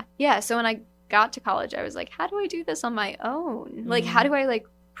 Yeah. So when I got to college, I was like, how do I do this on my own? Like, how do I like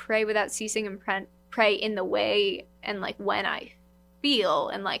pray without ceasing and pray in the way and like when I feel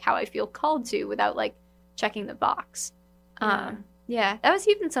and like how I feel called to without like checking the box? Yeah, that was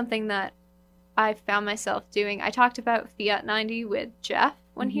even something that I found myself doing. I talked about Fiat 90 with Jeff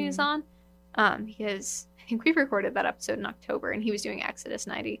when he was on, because I think we recorded that episode in October and he was doing Exodus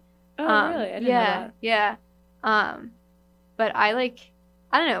 90. Oh, really? I didn't know that. Yeah. But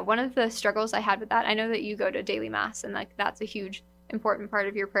I don't know, one of the struggles I had with that, I know that you go to daily mass and like that's a huge important part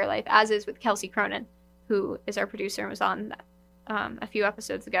of your prayer life, as is with Kelsey Cronin, who is our producer and was on a few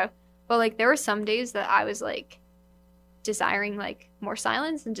episodes ago. But like there were some days that I was like desiring like more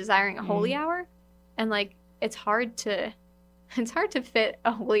silence and desiring a holy hour, and like it's hard to fit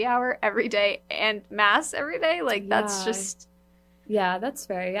a holy hour every day and mass every day. Like that's just that's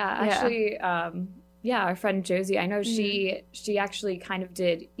fair. Actually, our friend Josie, I know she actually kind of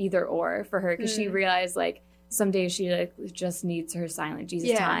did either or for her, because she realized like some days she like just needs her silent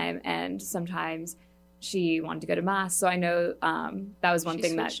Jesus time, and sometimes she wanted to go to mass. So I know that was one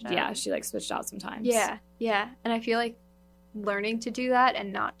thing that she like switched out sometimes. Yeah, and I feel like learning to do that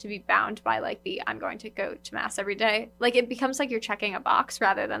and not to be bound by like the I'm going to go to mass every day, like it becomes like you're checking a box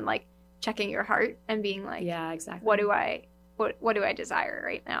rather than like checking your heart and being like, yeah, exactly, what do I desire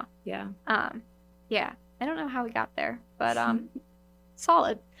right now? Yeah. I don't know how we got there, but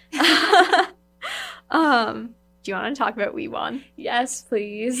solid. Do you want to talk about We Won? Yes,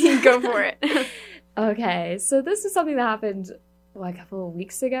 please. Go for it. Okay, so this is something that happened a couple of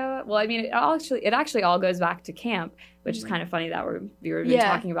weeks ago. Well, I mean, it actually all goes back to camp, which is kind of funny that we were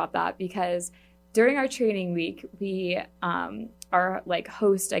talking about that, because during our training week, we our like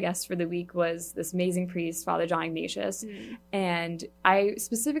host, I guess, for the week was this amazing priest, Father John Ignatius, and I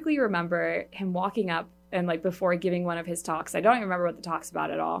specifically remember him walking up and like before giving one of his talks. I don't even remember what the talk's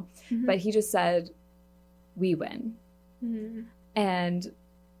about at all, but he just said, "We win," and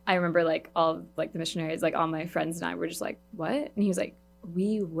I remember like all like the missionaries, like all my friends and I were just like, what? And he was like,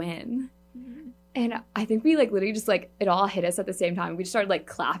 "We win." And I think we like literally just like it all hit us at the same time. We just started like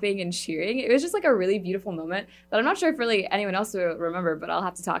clapping and cheering. It was just like a really beautiful moment that I'm not sure if really anyone else will remember, but I'll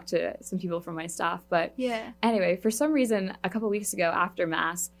have to talk to some people from my staff. But anyway, for some reason, a couple weeks ago after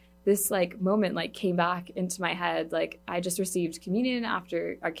mass, this like moment like came back into my head. Like I just received communion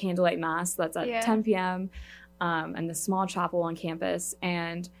after our candlelight mass. That's at 10 p.m. And the small chapel on campus.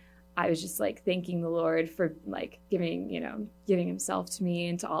 And I was just like thanking the Lord for like giving himself to me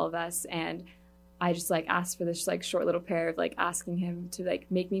and to all of us. And I just like asked for this like short little prayer of like asking him to like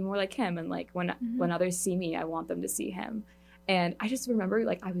make me more like him. And like when others see me, I want them to see him. And I just remember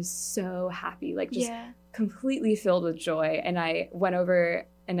like I was so happy, like just completely filled with joy. And I went over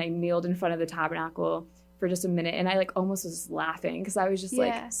and I kneeled in front of the tabernacle for just a minute. And I like almost was laughing because I was just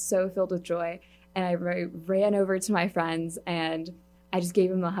like so filled with joy. And I ran over to my friends and I just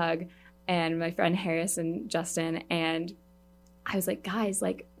gave him a hug, and my friend Harris and Justin. And I was like, guys,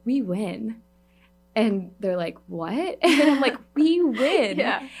 like we win. And they're like, what? And I'm like, we win.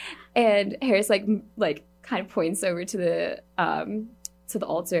 And Harris like kind of points over to the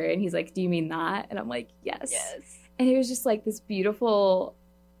altar, and he's like, do you mean that? And I'm like, yes. And it was just like this beautiful,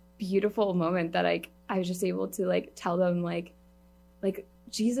 beautiful moment that I was just able to like tell them like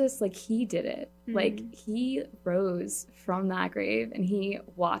Jesus, like he did it. Like he rose from that grave and he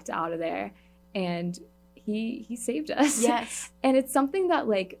walked out of there and he saved us. And it's something that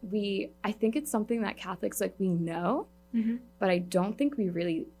like I think it's something that Catholics like we know, but I don't think we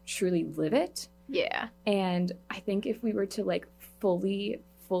really truly live it. And I think if we were to like fully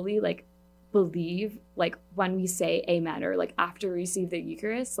like believe like when we say amen or like after we receive the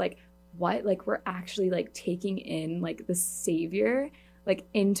Eucharist, like what like we're actually like taking in like the Savior like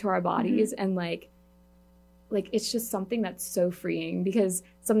into our bodies, and like like, it's just something that's so freeing, because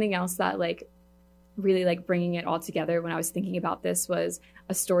something else that like really like bringing it all together when I was thinking about this was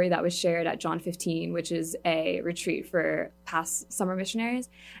a story that was shared at John 15, which is a retreat for past summer missionaries.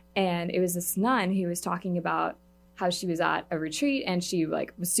 And it was this nun who was talking about how she was at a retreat and she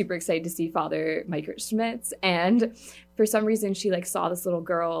like was super excited to see Father Mike Schmitz. And for some reason she like saw this little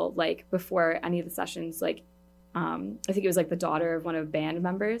girl like before any of the sessions, like I think it was like the daughter of one of the band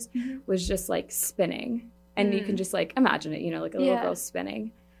members, was just like spinning. And you can just like imagine it, you know, like a little girl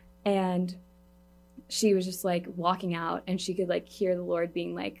spinning. And she was just like walking out and she could like hear the Lord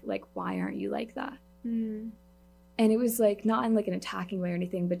being like, why aren't you like that? And it was like not in like an attacking way or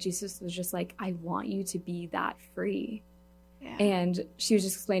anything, but Jesus was just like, I want you to be that free. Yeah. And she was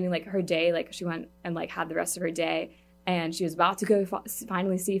just explaining like her day, like she went and like had the rest of her day and she was about to go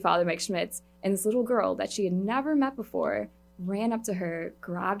finally see Father Mike Schmitz. And this little girl that she had never met before ran up to her,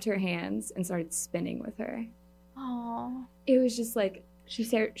 grabbed her hands and started spinning with her. Oh, it was just like, she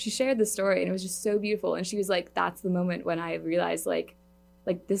shared the story and it was just so beautiful. And she was like, that's the moment when I realized like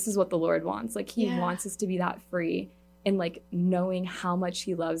this is what the Lord wants. Like he wants us to be that free and like knowing how much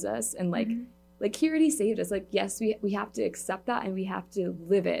he loves us and like he already saved us. Like, yes, we have to accept that and we have to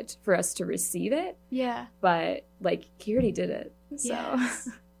live it for us to receive it. Yeah. But like he already did it. So yes.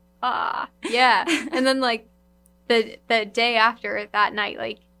 Yeah. And then like the day after that night,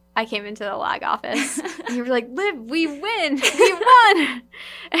 like I came into the lag office and you were like, Liv, we win. We won.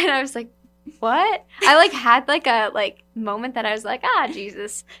 And I was like, what? I like had like a like moment that I was like,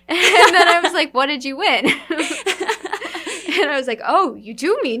 Jesus. And then I was like, what did you win? And I was like, oh, you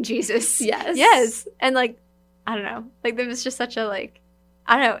do mean Jesus. Yes. And like, I don't know. Like there was just such a like,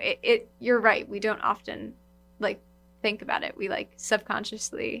 I don't know. You're right. We don't often like think about it. We like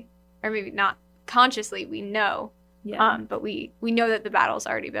subconsciously, or maybe not consciously, we know. Yeah. But we know that the battle's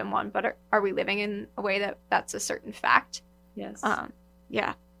already been won, but are we living in a way that that's a certain fact? Yes.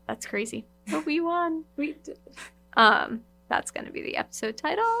 Yeah, that's crazy. But we won. We did. That's going to be the episode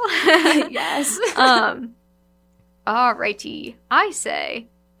title. Yes. Alrighty. I say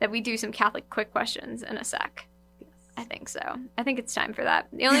that we do some Catholic quick questions in a sec. Yes. I think so. I think it's time for that.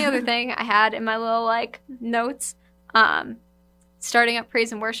 The only other thing I had in my little like notes, starting up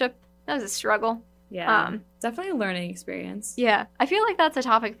praise and worship, that was a struggle. Yeah, definitely a learning experience. Yeah, I feel like that's a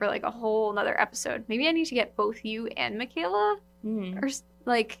topic for like a whole nother episode. Maybe I need to get both you and Michaela, or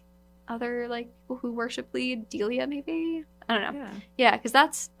like other like people who worship lead, Delia maybe. I don't know. Yeah, because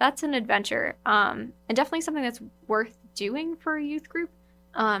that's an adventure, and definitely something that's worth doing for a youth group.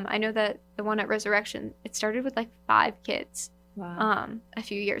 I know that the one at Resurrection, it started with like 5 kids, a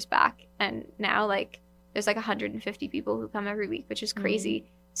few years back, and now like there's like 150 people who come every week, which is crazy.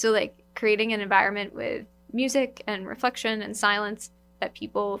 So, like, creating an environment with music and reflection and silence that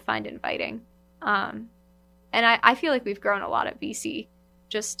people find inviting. And I feel like we've grown a lot at VC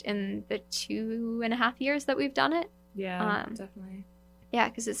just in the 2.5 years that we've done it. Yeah, definitely. Yeah,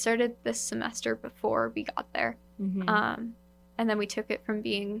 because it started this semester before we got there. And then we took it from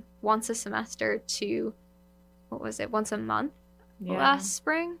being once a semester to, what was it, once a month last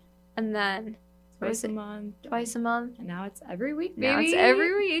spring? And then... Twice a month. And now it's every week, baby. Now it's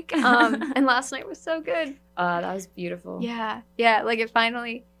every week. And last night was so good. That was beautiful. Yeah. Yeah, like it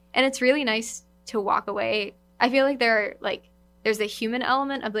finally... And it's really nice to walk away. I feel like there's a human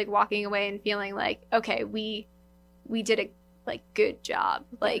element of like walking away and feeling like, okay, we did a like good job.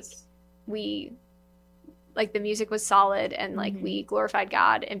 Like we... Like the music was solid and like we glorified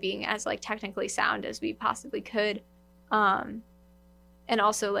God and being as like technically sound as we possibly could. And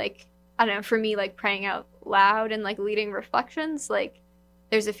also like... I don't know, for me, like, praying out loud and, like, leading reflections, like,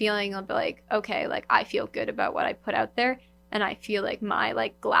 there's a feeling of, like, okay, like, I feel good about what I put out there, and I feel like my,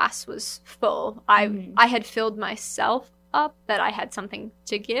 like, glass was full. I had filled myself up, that I had something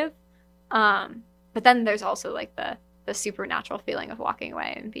to give, but then there's also, like, the supernatural feeling of walking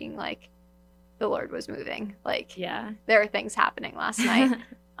away and being, like, the Lord was moving. Like, there are things happening last night,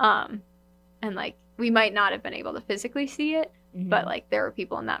 and, like, we might not have been able to physically see it, but, like, there were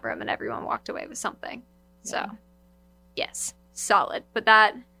people in that room and everyone walked away with something. So, yes, solid. But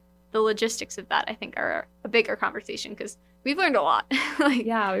the logistics of that, I think, are a bigger conversation because we've learned a lot. Like,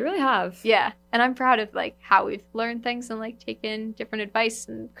 yeah, we really have. Yeah. And I'm proud of, like, how we've learned things and, like, taken different advice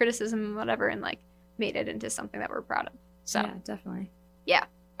and criticism and whatever and, like, made it into something that we're proud of. So, yeah, definitely. Yeah.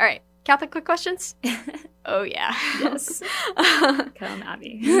 All right. Catholic quick questions? Oh, yeah. Yes. Come at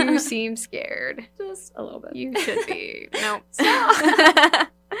me. You seem scared. Just a little bit. You should be. No.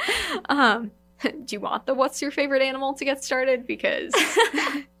 Do you want the what's your favorite animal to get started? Because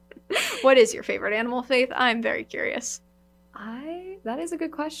what is your favorite animal, Faith? I'm very curious. That is a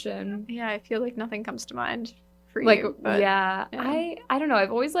good question. Yeah, I feel like nothing comes to mind for Like, you. But, yeah. I don't know.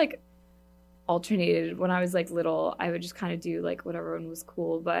 I've always like alternated. When I was like little, I would just kind of do like whatever one was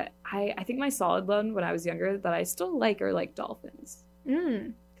cool. But I think my solid one when I was younger that I still like are like dolphins.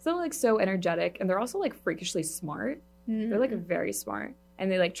 Mm. Because they're like so energetic and they're also like freakishly smart. They're like very smart.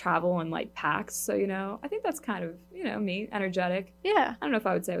 And they like travel in like packs. So, you know, I think that's kind of, you know, me, energetic. Yeah. I don't know if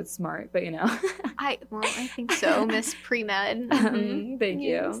I would say I was smart, but you know. I think so, Miss Pre-Med. Thank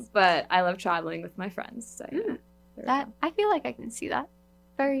you. But I love traveling with my friends. So, yeah, there we That go. I feel like I can see that.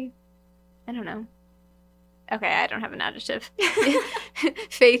 Very, I don't know. Okay, I don't have an adjective.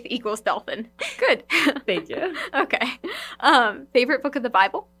 Faith equals dolphin. Good. Thank you. Okay. Favorite book of the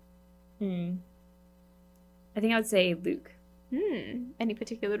Bible? I think I would say Luke. Any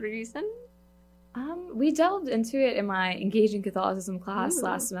particular reason? We delved into it in my Engaging Catholicism class Ooh.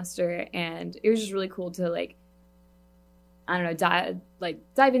 last semester, and it was just really cool to like, I don't know,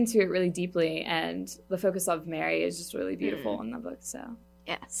 dive into it really deeply. And the focus of Mary is just really beautiful in the book. So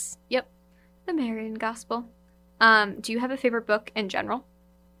Yes. Yep. The Marian Gospel. Do you have a favorite book in general?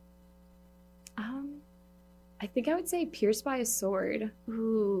 I think I would say Pierced by a Sword.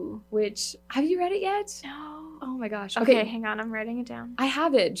 Ooh. Which, have you read it yet? No. Oh my gosh. Okay, hang on. I'm writing it down. I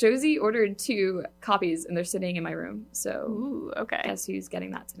have it. Josie ordered 2 copies and they're sitting in my room. So Ooh, okay. guess who's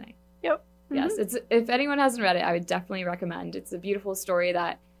getting that tonight? Yep. Yes, it's, if anyone hasn't read it, I would definitely recommend. It's a beautiful story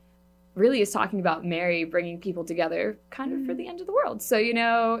that really is talking about Mary bringing people together kind of for the end of the world. So, you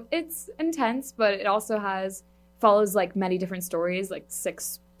know, it's intense, but it also follows like many different stories, like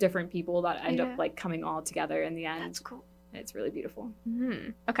 6 different people that end up like coming all together in the end. That's cool. It's really beautiful.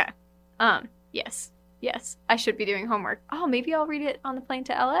 Okay. Yes. I should be doing homework. Oh, maybe I'll read it on the plane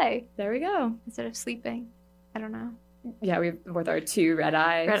to LA There we go. instead of sleeping. I don't know. Yeah, with our 2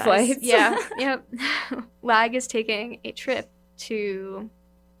 red-eye Red flights. eyes. Yeah. Yep. Lag is taking a trip to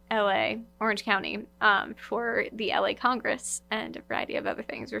LA, Orange County, for the LA Congress and a variety of other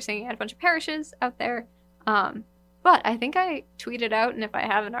things. We're singing at a bunch of parishes out there. But I think I tweeted out, and if I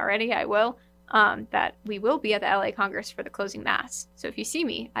haven't already, I will, that we will be at the LA Congress for the closing mass. So if you see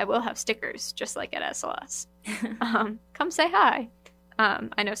me, I will have stickers, just like at SLS. Come say hi.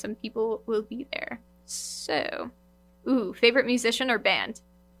 I know some people will be there. So, favorite musician or band?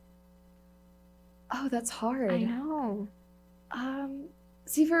 Oh, that's hard. I know.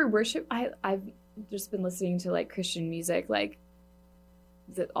 See, for worship, I've just been listening to like Christian music, like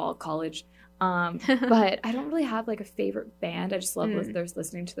all college. But I don't really have like a favorite band. I just love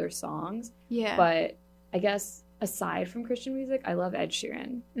listening to their songs. Yeah. But I guess aside from Christian music, I love Ed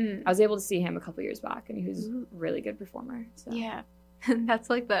Sheeran. I was able to see him a couple years back, and he was a really good performer. So. Yeah. That's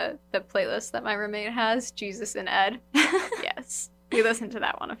like the playlist that my roommate has, Jesus and Ed. Yes. We listen to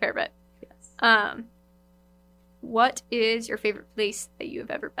that one a fair bit. Yes. What is your favorite place that you have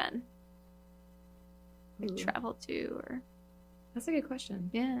ever been? Like traveled to or That's a good question.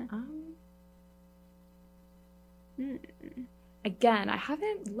 yeah. Again, I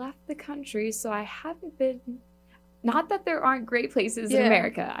haven't left the country, so I haven't been. Not that there aren't great places in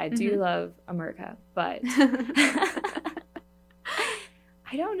America. I do love America, but I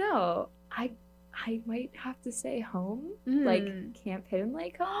don't know. I might have to say home, like Camp Hidden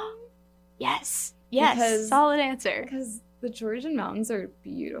Lake home. Yes. Because- Solid answer. Because the Georgian mountains are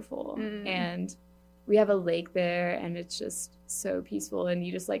beautiful, and we have a lake there, and it's just so peaceful. And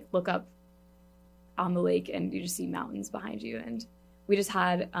you just like look up on the lake, and you just see mountains behind you. And we just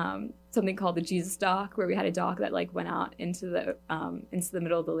had something called the Jesus Dock, where we had a dock that like went out into the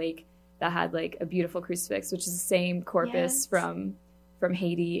middle of the lake that had like a beautiful crucifix, which is the same corpus from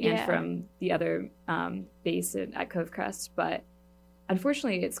Haiti and from the other base at Cove Crest, but.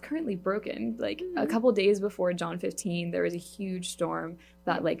 Unfortunately, it's currently broken. Like a couple days before John 15, there was a huge storm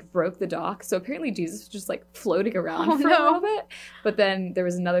that like broke the dock. So apparently Jesus was just like floating around for a little bit. But then there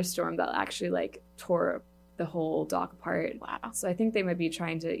was another storm that actually like tore the whole dock apart. Wow. So I think they might be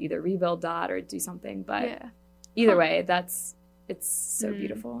trying to either rebuild that or do something. But either way, it's so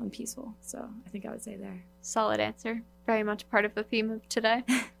beautiful and peaceful. So I think I would say there. Solid answer. Very much part of the theme of today.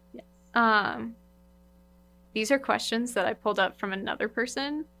 Yes. These are questions that I pulled up from another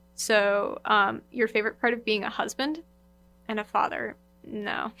person. So, your favorite part of being a husband and a father?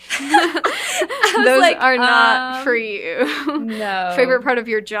 No. Those are not for you. No. Favorite part of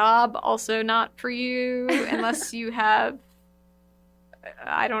your job? Also not for you, unless you have,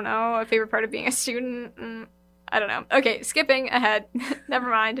 I don't know, a favorite part of being a student. I don't know. Okay, skipping ahead. Never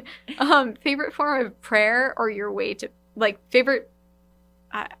mind. Favorite form of prayer or your way to, like, favorite...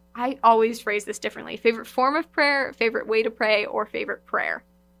 I always phrase this differently. Favorite form of prayer, favorite way to pray, or favorite prayer?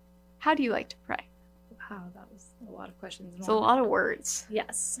 How do you like to pray? Wow, that was a lot of questions. It's a lot of words.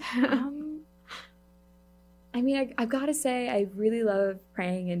 Yes. I mean, I've got to say, I really love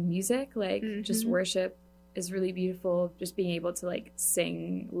praying and music. Like, just worship is really beautiful. Just being able to, like,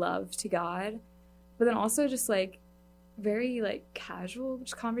 sing love to God. But then also just, like, very, like, casual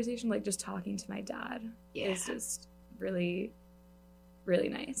just conversation, like, just talking to my dad is just really, really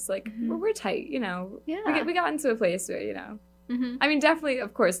nice. Like, we're tight, you know. Yeah. We got into a place where, you know. I mean, definitely,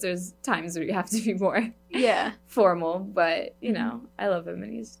 of course, there's times where you have to be more formal. But, you know, I love him,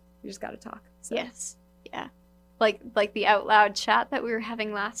 and you just got to talk. So. Yes. Yeah. Like the out loud chat that we were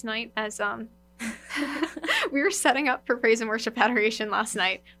having last night as we were setting up for praise and worship adoration last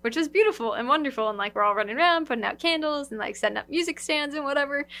night, which was beautiful and wonderful, and like we're all running around putting out candles and like setting up music stands and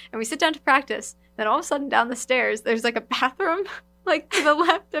whatever, and we sit down to practice. Then all of a sudden down the stairs there's like a bathroom like to the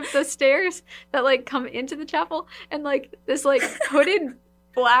left of the stairs that like come into the chapel, and like this like hooded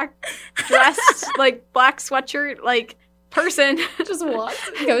black dress like black sweatshirt like person just walks,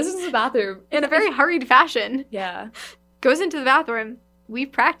 goes into the bathroom in a very hurried fashion. Yeah. Goes into the bathroom. We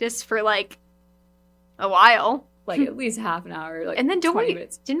practiced for like a while. Like at least half an hour. Like, and then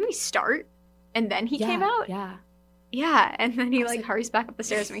didn't we start? And then he came out? Yeah. Yeah. And then he like hurries back up the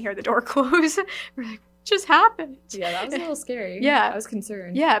stairs and we hear the door close. We're like, what just happened? Yeah, that was a little scary. Yeah. I was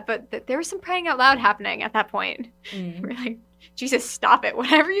concerned. Yeah, but there was some praying out loud happening at that point. We're like, Jesus, stop it.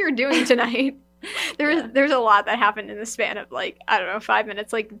 Whatever you're doing tonight. There's a lot that happened in the span of like, I don't know, 5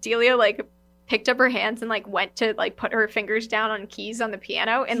 minutes. Like Delia like picked up her hands and like went to like put her fingers down on keys on the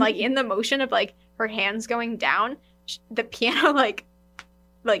piano, and like in the motion of like her hands going down, the piano like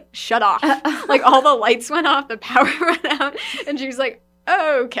shut off. Like all the lights went off, the power went out, and she was like,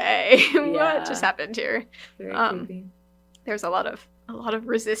 okay, what just happened here? Very creepy. There's a lot of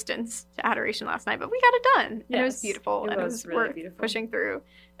resistance to adoration last night, but we got it done. And it was beautiful. It was really beautiful. Pushing through.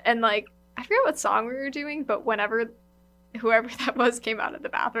 And like, I forget what song we were doing, but whenever whoever that was came out of the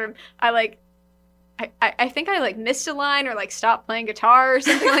bathroom, I think I like missed a line or like stopped playing guitar or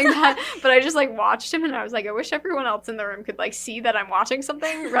something like that. But I just like watched him, and I was like, I wish everyone else in the room could like see that I'm watching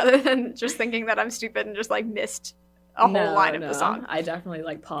something rather than just thinking that I'm stupid and just like missed a whole line of the song. I definitely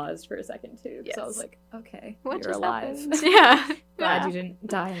like paused for a second too, because I was like, okay, what you're alive. Yeah. Glad you didn't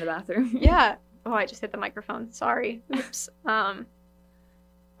die in the bathroom. Yeah. Oh, I just hit the microphone. Sorry. Oops. All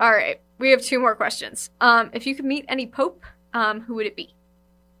right. We have 2 more questions. If you could meet any pope, who would it be?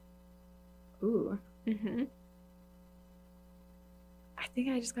 Ooh. I think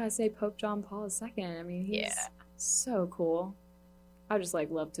I just gotta say Pope John Paul II. I mean, he's so cool. I would just like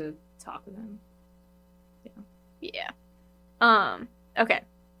love to talk with him. Yeah. Okay.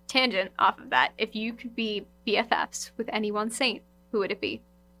 Tangent off of that. If you could be BFFs with any one saint, who would it be?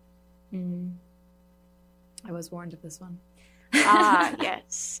 I was warned of this one. Ah,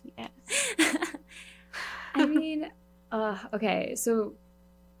 yes. I mean, okay, so,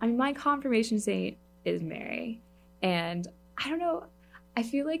 I mean, my confirmation saint is Mary, and I don't know, I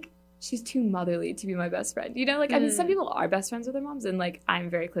feel like she's too motherly to be my best friend, you know, like, I mean, some people are best friends with their moms, and, like, I'm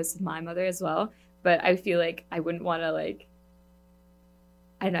very close with my mother as well, but I feel like I wouldn't want to, like,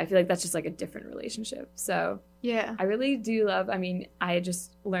 I don't know, I feel like that's just, like, a different relationship, so... Yeah. I really do love, I mean, I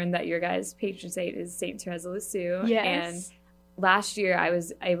just learned that your guys' patron saint is Saint Teresa of Lisieux. Yes. And last year I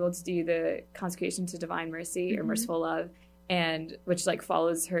was able to do the consecration to Divine Mercy or Merciful Love, and which like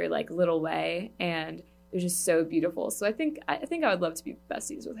follows her like little way, and it was just so beautiful. So I think I would love to be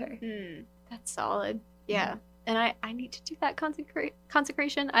besties with her. That's solid. Yeah. And I need to do that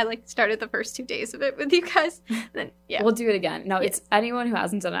consecration. I like started the first 2 days of it with you guys. Then we'll do it again. No, it's anyone who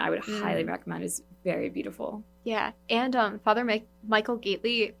hasn't done it, I would highly recommend. It's very beautiful. Yeah, and Father Michael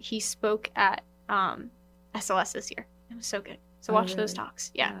Gately, he spoke at SLS this year. It was so good. So watch those talks.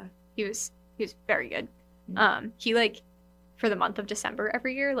 Yeah, he was very good. He like for the month of December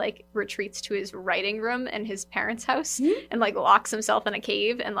every year like retreats to his writing room in his parents' house and like locks himself in a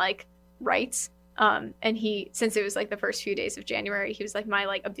cave and like writes. And he, since it was like the first few days of January, he was like, my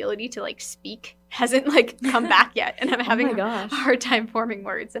like ability to like speak hasn't like come back yet, and I'm having a hard time forming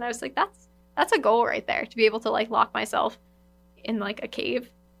words. And I was like, that's a goal right there, to be able to like lock myself in like a cave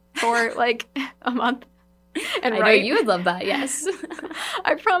for like a month and write. I know you would love that. Yes.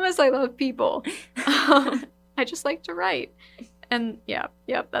 I promise I love people. I just like to write. And yep,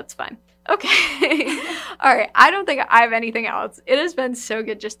 that's fine. Okay. All right. I don't think I have anything else. It has been so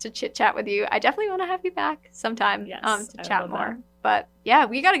good just to chit chat with you. I definitely want to have you back sometime to chat more. But yeah,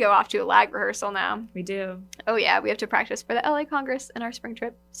 we got to go off to a lag rehearsal now. We do. Oh yeah, we have to practice for the LA Congress and our spring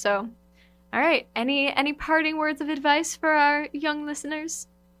trip. So, all right. Any parting words of advice for our young listeners?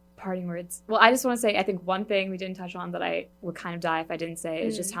 parting words. Well, I just want to say, I think one thing we didn't touch on that I would kind of die if I didn't say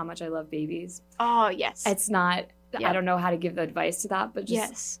is just how much I love babies. Oh, yes. It's not, I don't know how to give the advice to that, but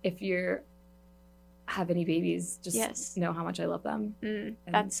just if you have any babies, just know how much I love them.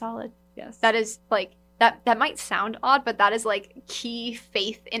 That's solid. Yes. That is like, that might sound odd, but that is like key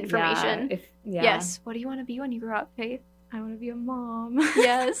Faith information. Yes. What do you want to be when you grow up, Faith? I want to be a mom.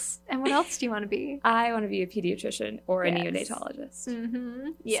 Yes. And what else do you want to be? I want to be a pediatrician or a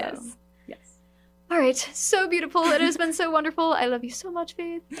neonatologist. Yes. So, yes. All right. So beautiful. It has been so wonderful. I love you so much,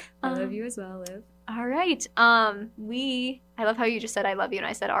 Faith. I love you as well, Liv. All right. I love how you just said I love you and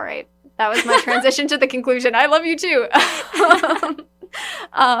I said all right. That was my transition to the conclusion. I love you too.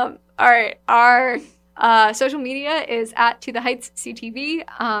 All right. Our social media is at To The Heights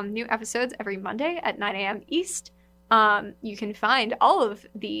CTV. New episodes every Monday at 9 a.m. East. You can find all of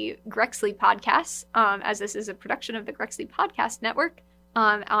the Grexley podcasts, as this is a production of the Grexley Podcast Network,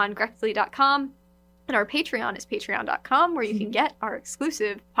 on Grexley.com. And our Patreon is patreon.com, where you can get our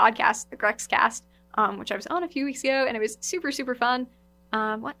exclusive podcast, the Grexcast, which I was on a few weeks ago, and it was super, super fun.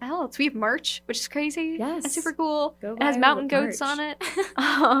 What else? We have merch, which is crazy. Yes. That's super cool. Go It has mountain goats merch.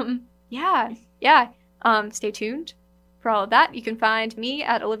 on it. Yeah. Stay tuned for all of that. You can find me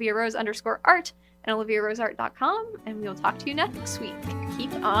at OliviaRose_art and OliviaRoseArt.com, and we will talk to you next week.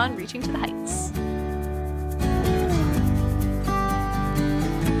 Keep on reaching to the heights.